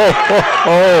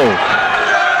 Oh!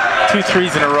 2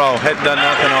 threes in a row. Hadn't done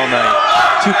nothing all night.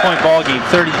 2-point ball game.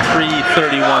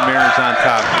 33-31. Mariners on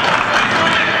top.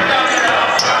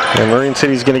 And Marine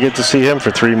City's going to get to see him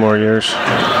for 3 more years. 3.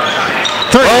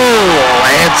 Oh,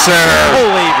 Lancer!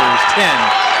 Cole Avers, 10.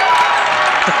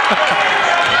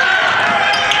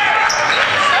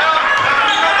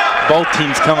 Both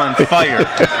teams come on fire.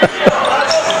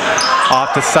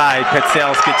 Off the side,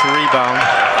 Petzales gets a rebound.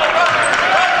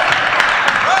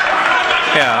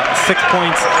 Yeah, 6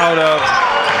 points out of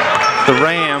the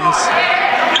Rams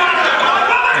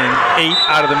and 8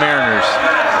 out of the Mariners.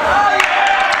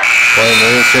 Boy,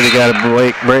 Marine City got a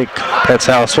break.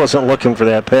 Petzales wasn't looking for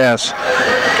that pass.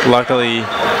 Luckily,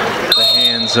 the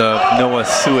hands of Noah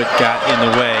Suet got in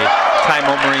the way.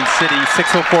 Timeout, Marine City.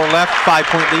 6:04 left,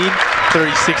 5-point lead.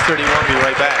 36-31. Be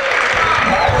right back.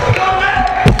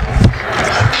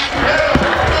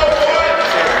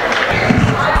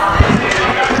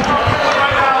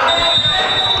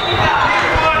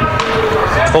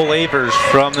 Cole Avers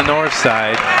from the north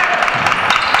side.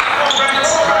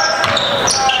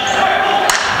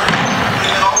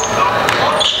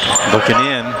 Looking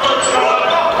in.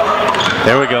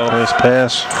 There we go. Nice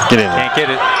pass. Get in there. Can't get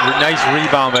it. Nice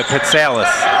rebound by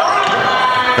Petzales.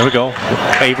 There we go.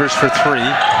 Avers for 3.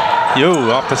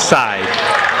 Yo, off the side.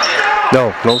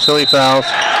 No silly fouls.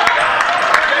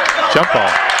 Jump ball.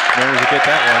 Mariners will get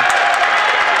that one.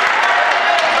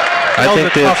 I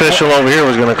think the official over here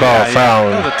was going to call a foul.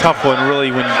 That was a tough one,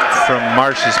 really, when from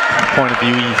Marsh's point of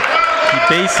view. He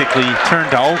basically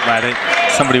turned to outlet it.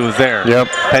 Somebody was there. Yep.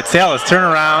 Petzales, turn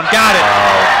around, got it.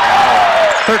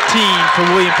 13 for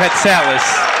William Petzales.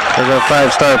 There's a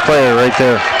 5-star player right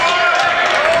there.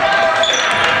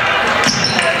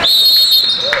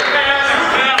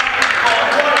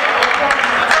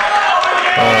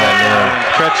 Oh, man.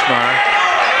 Kretschmar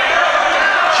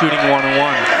shooting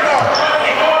 1-1.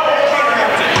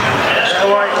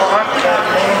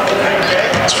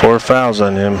 It's 4 fouls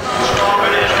on him.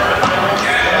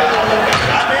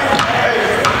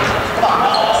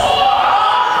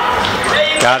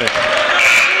 Got it.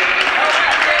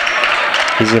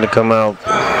 He's going to come out.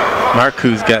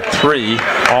 Marcoux got 3,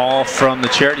 all from the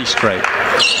charity stripe.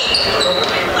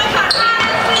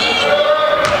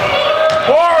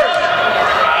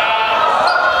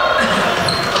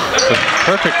 So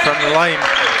perfect from the line.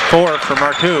 4 for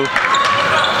Marcoux.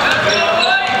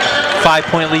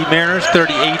 5-point lead Mariners,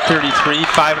 38-33,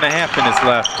 5.5 minutes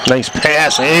left. Nice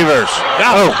pass, Avers.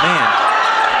 Oh, man.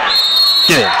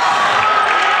 Get in.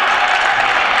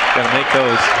 Gotta make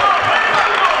those.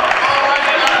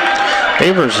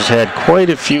 Avers has had quite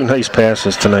a few nice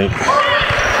passes tonight.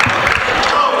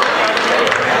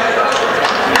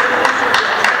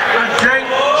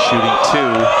 Shooting 2.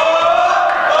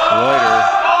 Loiter.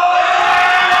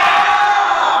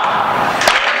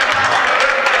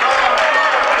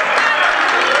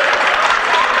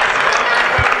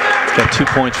 Got 2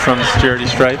 points from the charity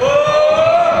stripe.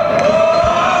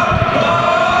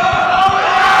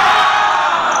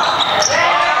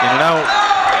 In and out.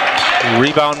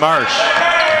 Rebound Marsh.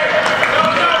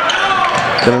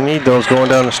 Gonna need those going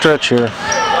down the stretch here.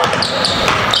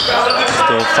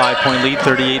 Still 5-point lead,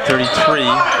 38-33.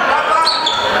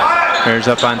 Mariners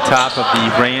up on top of the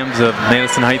Rams of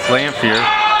Madison Heights Lamphere.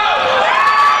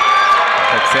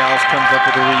 Petzales comes up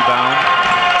with a rebound.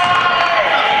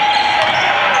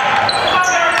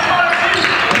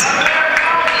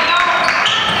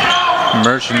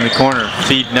 Mersh in the corner,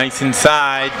 feed nice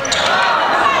inside.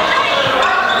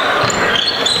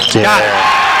 Yeah. Got it.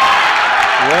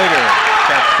 Reuter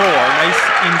got 4, nice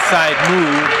inside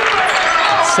move.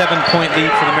 7-point lead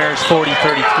for the Mariners,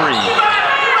 40-33.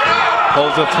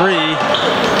 Pulls a 3.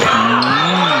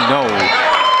 No.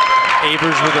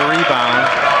 Avers with a rebound.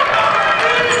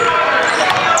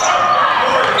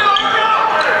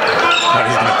 Thought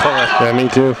he's gonna pull it. Yeah, me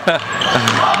too.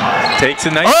 Takes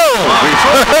a nice. Oh!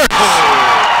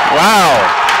 Wow.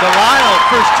 Delisle,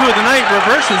 first 2 of the night,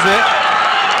 reverses it.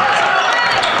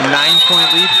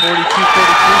 9-point lead, 42-43.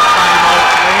 Timeout,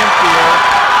 Lamphere.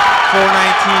 4:19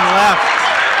 left.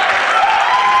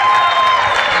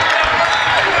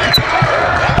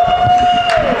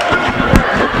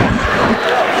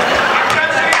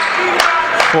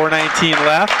 .419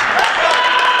 left.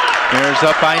 Mariners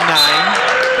up by 9.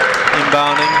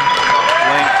 Inbounding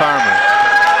Lamphere.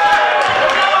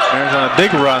 Mariners on a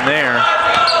big run there.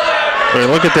 Hey,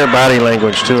 look at their body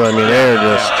language too. I mean, they're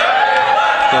just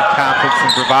good confidence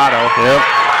and bravado. Yep.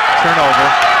 Turnover.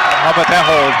 How about that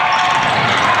hold?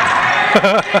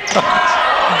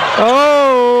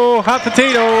 Oh, hot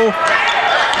potato.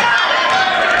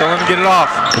 Don't let him get it off.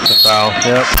 It's a foul.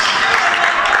 Yep.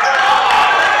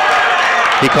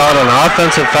 He called an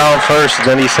offensive foul first,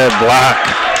 then he said block.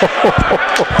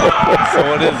 So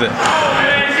what is it?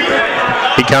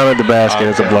 He counted the basket.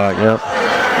 Okay. It's a block. Yep.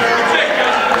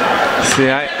 See,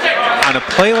 on a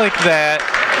play like that,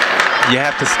 you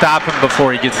have to stop him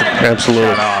before he gets the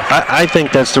absolutely shot off. I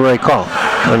think that's the right call.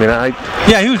 I mean,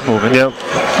 yeah, he was moving. Yep.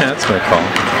 Yeah, that's the right call.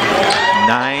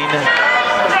 9-11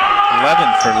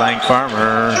 for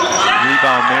Lamphere.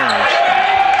 Rebound Mariners.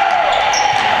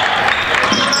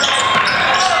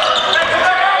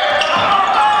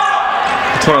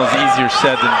 It's one of those easier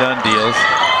said than done deals.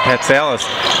 That's Ellis.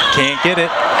 Can't get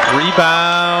it.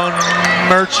 Rebound.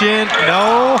 Merchant.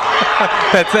 No.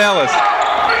 That's Ellis.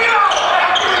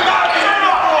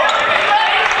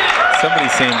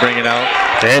 Somebody's saying bring it out.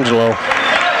 Angelo.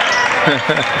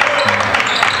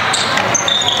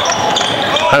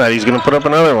 I thought he's going to put up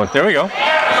another one. There we go. Oh.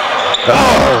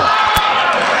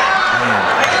 Man,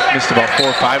 missed about 4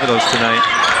 or 5 of those tonight.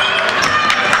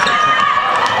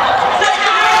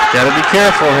 Got to be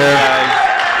careful here.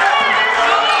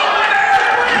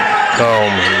 Oh,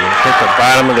 man. Hit the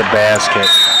bottom of the basket.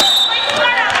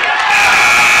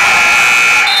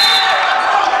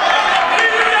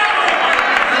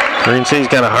 Green City's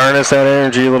got to harness that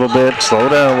energy a little bit, slow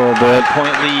down a little bit.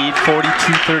 Point lead,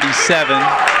 42-37.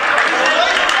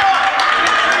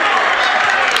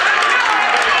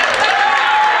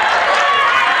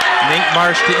 Nate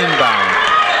Marsh to inbound.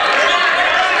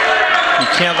 You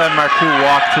can't let Marcoux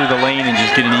walk through the lane and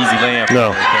just get an easy layup.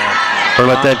 No. Or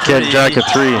let that kid jack a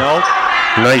 3. Nope.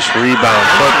 Nice rebound,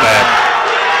 foot back.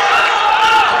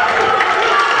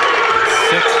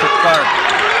 6 for Clark.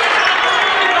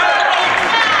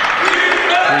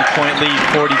 3-point lead,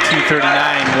 42-39.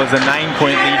 Was a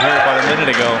 9-point lead here about a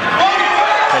minute ago.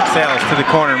 That's Salas to the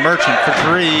corner. Merchant for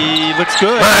 3. Looks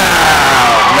good.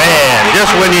 Wow, man,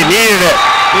 just when you needed it.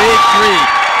 Big 3.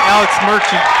 Alex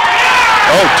Merchant.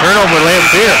 Oh, turnover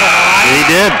Lamphere. He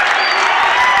did.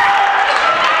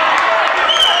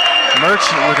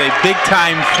 Merchant with a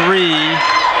big-time 3.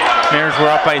 Mariners were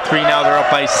up by 3. Now they're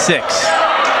up by 6.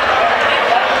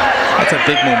 That's a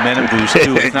big momentum boost,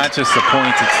 too. It's not just the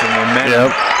points, it's the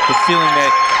momentum. Yep. The feeling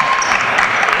that,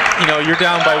 you know, you're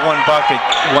down by 1 bucket,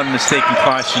 1 mistake can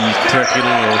cost you. You start to get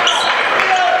a little...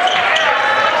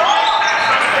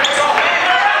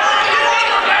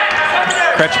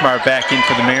 Kretschmar back in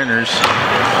for the Mariners.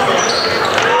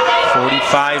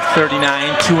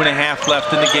 45-39, 2.5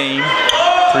 left in the game.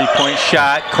 3-point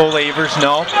shot. Cole Avers,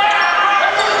 no.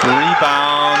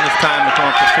 Rebound, this time to come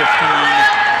up to 15.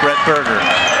 Brett Berger.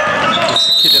 This is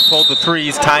the kid that pulled the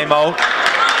 3s. Timeout.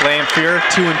 Lamphere,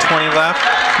 2:20 left.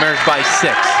 Mariners by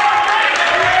 6.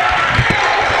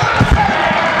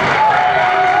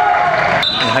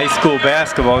 In high school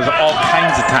basketball, there's all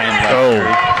kinds of time left. Oh,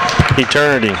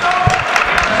 eternity.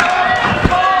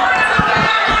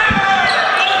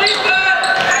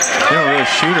 You know, really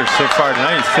shooter so far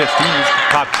tonight. He's 15. He's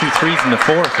popped 2 3s in the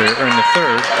 4th or in the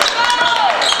 3rd.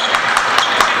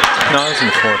 No, it was in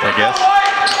the 4th, I guess.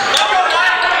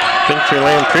 I think for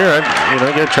Lamphere, you know,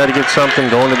 you got to try to get something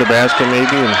going to the basket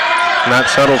maybe and not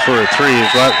settle for a 3. He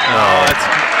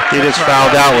just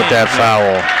fouled out with that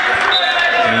foul.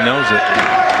 And he knows it.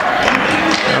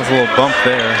 That was a little bump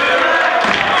there.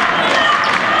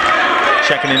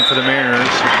 Checking in for the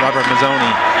Mariners, Robert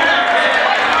Mazzoni.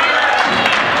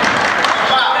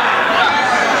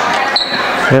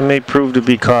 That may prove to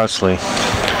be costly.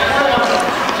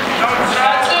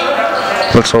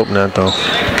 Let's hope not, though.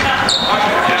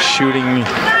 Shooting 1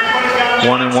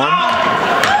 and 1.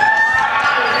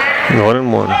 1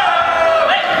 and 1.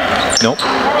 Nope.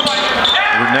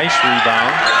 Nice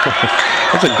rebound.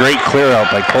 That's a great clear out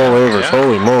by Cole Avers. Yeah.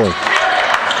 Holy moly.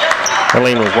 That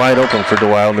lane was wide open for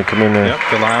Delisle to come in there. Yep,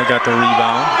 Delisle got the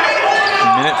rebound.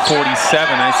 Minute 47.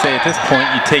 I say at this point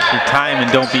you take your time and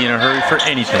don't be in a hurry for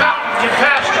anything.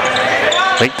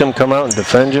 Make them come out and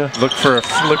defend you. Look for a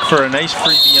nice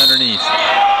freebie underneath.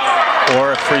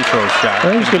 Or a free throw shot.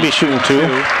 Well, he's going to be shooting 2.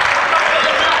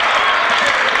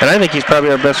 And I think he's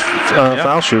probably our best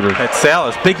foul shooter. At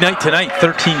Salas, big night tonight,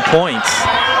 13 points.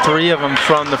 3 of them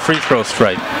from the free throw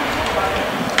stripe.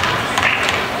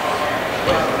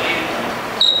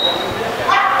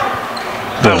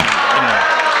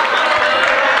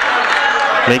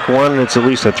 Make one, it's at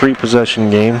least a 3-possession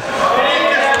game.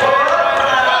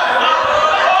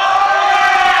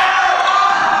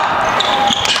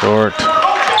 Short.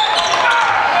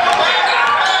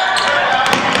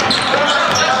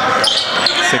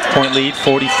 Six-point lead,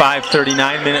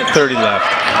 45-39, minute 30 left.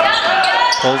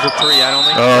 Pulls a 3, I don't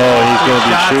think. Oh, he's going to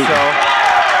be shooting.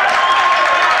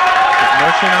 Is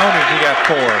Merchant out or has he got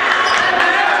 4?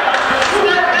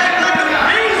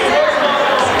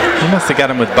 He must have got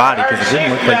him with body because it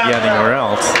didn't look like he had anywhere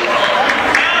else.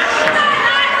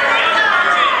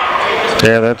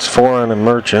 Yeah, that's 4 on a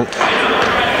Merchant.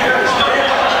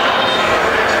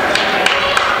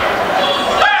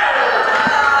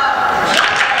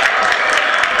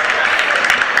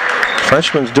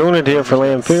 Freshman's doing it here for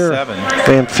Lamphere. 7.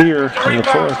 Lamphere in the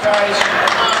 4th.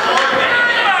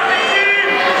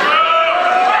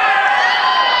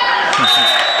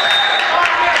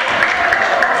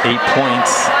 Eight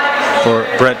points for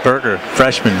Brett Berger,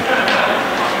 freshman.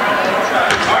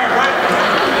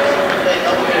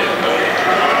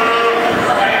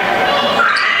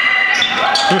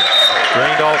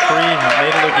 Drained all 3,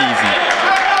 made it look easy.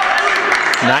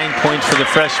 9 points for the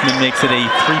freshman makes it a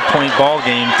 3-point ball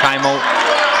game. Timeout.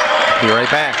 Be right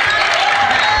back.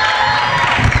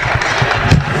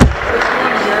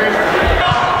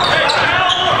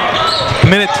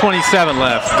 Minute 27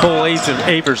 left. Cole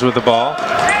Avers with the ball.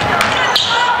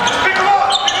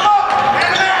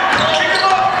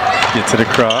 Gets it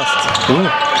across. Ooh.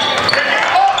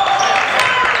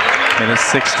 Minute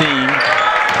 16.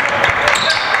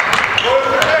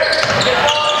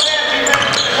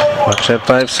 Watch that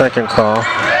 5-second call.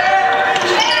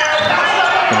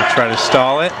 Gonna try to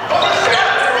stall it.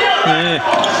 A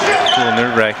little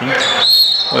nerve-wracking.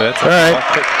 Well, that's all right.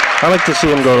 I like to see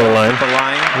him go to the line. The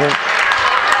line.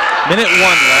 Minute 1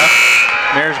 left.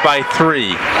 Mariners by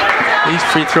 3. These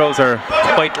free throws are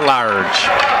quite large.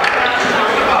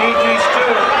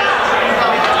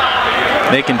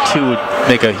 Making 2 would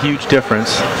make a huge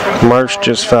difference. Marsh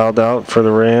just fouled out for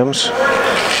the Rams.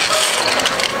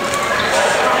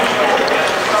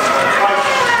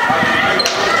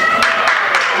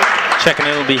 Checking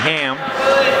in will be Ham.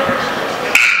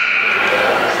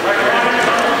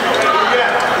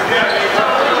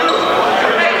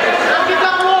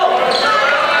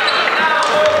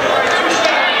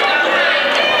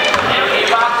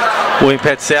 William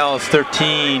Petzal is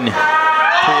 13. 3 of them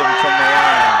from the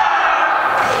line.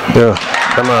 Yeah,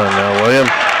 come on now, William.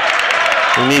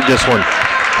 We need this one.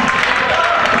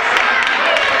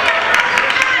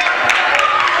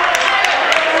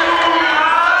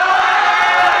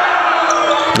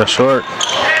 The short.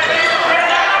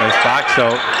 Nice box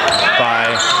out by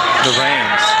the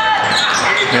Rams.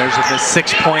 There's a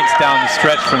 6 points down the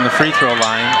stretch from the free throw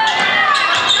line.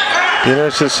 Be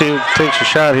interested to see who takes a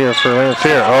shot here for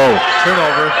Lamphere. Oh.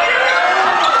 Turnover.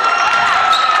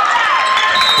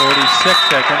 46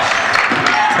 seconds.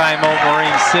 Timeout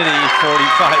Marine City,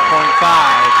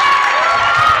 45.5.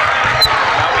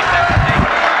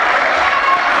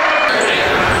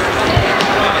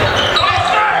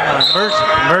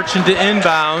 Merchant to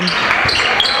inbound.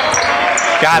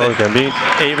 Got it.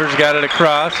 Avers got it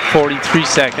across. 43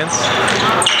 seconds.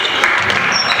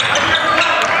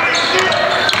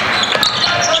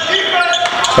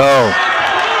 Oh.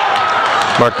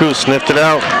 Marcoux sniffed it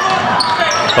out.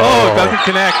 Oh, it doesn't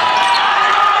connect.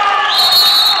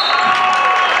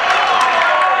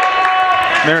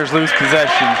 Mariners lose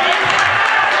possession.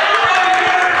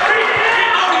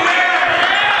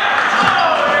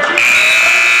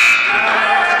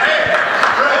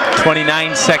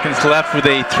 .29 seconds left with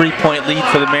a 3-point lead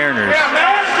for the Mariners.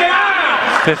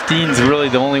 15's really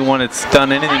the only one that's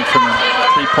done anything from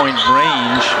 3-point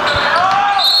range.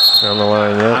 On the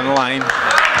line, yeah. On the line.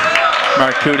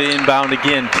 Marcoux to inbound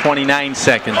again, 29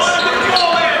 seconds.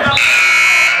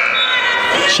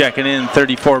 Checking in,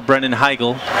 34, Brendan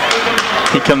Heigl.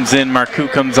 He comes in, Marcoux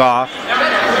comes off.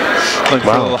 Looking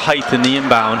for a little height in the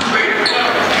inbound.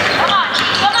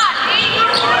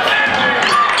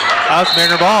 That's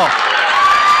Mariner ball.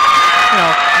 You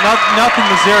know, nothing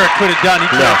Mazzara could have done. He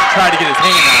could have tried to get his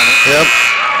hand on it. Yep.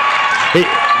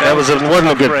 That wasn't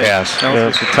a good pass. That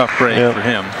was just a tough break for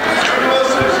him.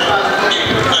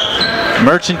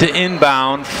 Merchant to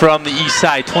inbound from the east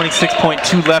side.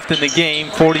 26.2 left in the game.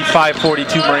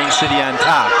 45-42 Marine City on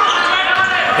top.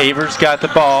 Avers got the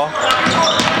ball.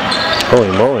 Holy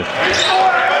moly.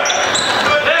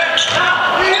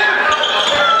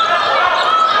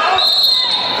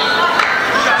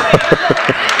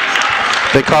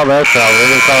 They call that foul. They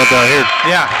didn't call it down here.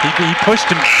 Yeah, he pushed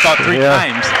him about 3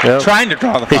 times, trying to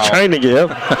draw the foul. He's trying to get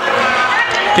him.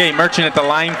 Okay, Merchant at the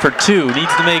line for 2.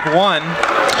 Needs to make 1.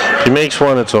 If he makes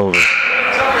 1, it's over.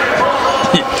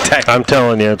 I'm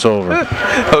telling you, it's over.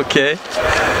 Okay.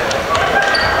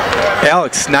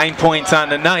 Alex, 9 points on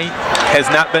the night. Has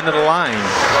not been to the line.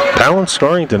 Balanced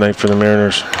scoring tonight for the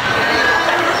Mariners.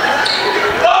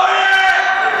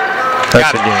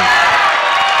 That's a game.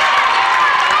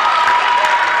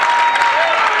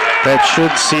 That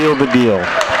should seal the deal.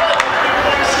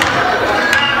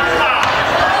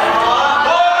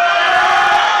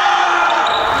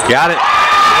 Got it. 11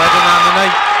 on the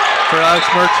night for Alex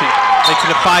Merchant. Makes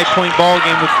it a 5-point ball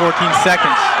game with 14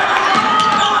 seconds.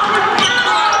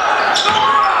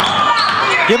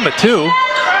 Give him a 2.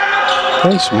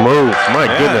 Nice move. My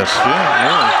goodness.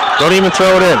 Yeah. Don't even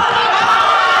throw it in.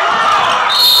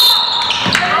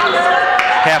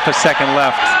 Half a second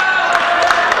left.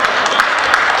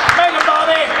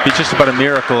 It's just about a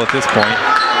miracle at this point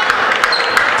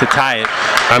to tie it.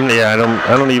 I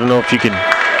don't even know if you could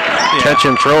catch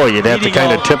and throw it. You'd have to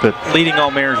kind of tip it. Leading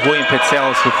all Mariners, William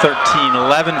Pitsalis with 13,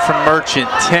 11 for Merchant,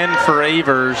 10 for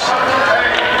Avers,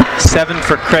 7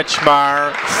 for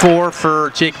Kretschmar, 4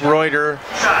 for Jake Reuter,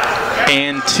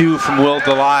 and 2 from Will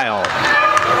Delisle.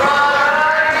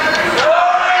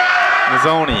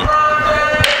 Mazzoni,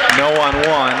 no on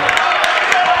 1.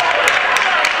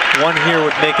 1 here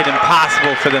would make it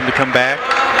impossible for them to come back.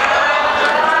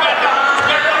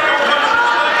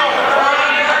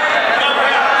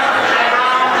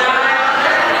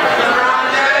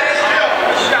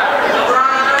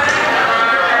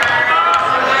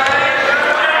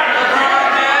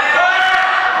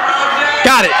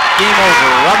 Got it. Game over.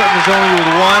 Robert Mazzoni with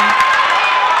 1.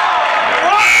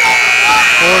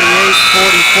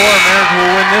 48-44. Mariners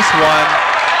will win this one.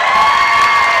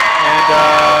 And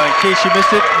in case you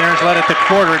missed it, Mariners led at the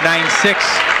quarter, 9-6.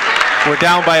 We're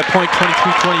down by a point,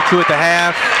 23-22 at the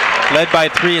half. Led by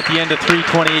 3 at the end of 3,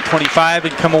 28-25,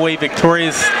 and come away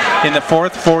victorious in the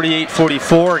 4th,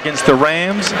 48-44 against the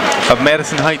Rams of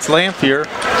Madison Heights Lamphere.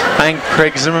 I'm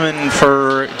Craig Zimmerman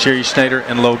for Jerry Schneider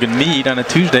and Logan Mead on a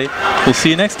Tuesday. We'll see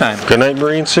you next time. Good night,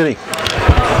 Marine City.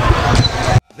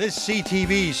 This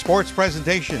CTV sports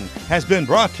presentation has been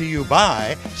brought to you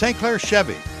by St. Clair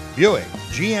Chevy, Buick,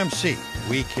 GMC,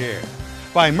 We Care.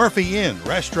 By Murphy Inn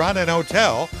Restaurant and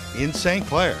Hotel in St.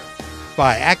 Clair.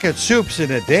 By Ackett Soups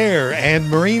in Adair and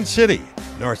Marine City.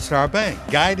 North Star Bank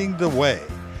guiding the way.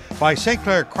 By St.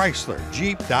 Clair Chrysler,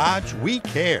 Jeep, Dodge, We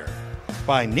Care.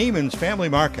 By Neiman's Family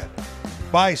Market.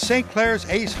 By St. Clair's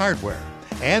Ace Hardware.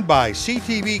 And by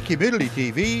CTV Community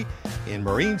TV in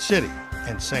Marine City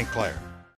and St. Clair.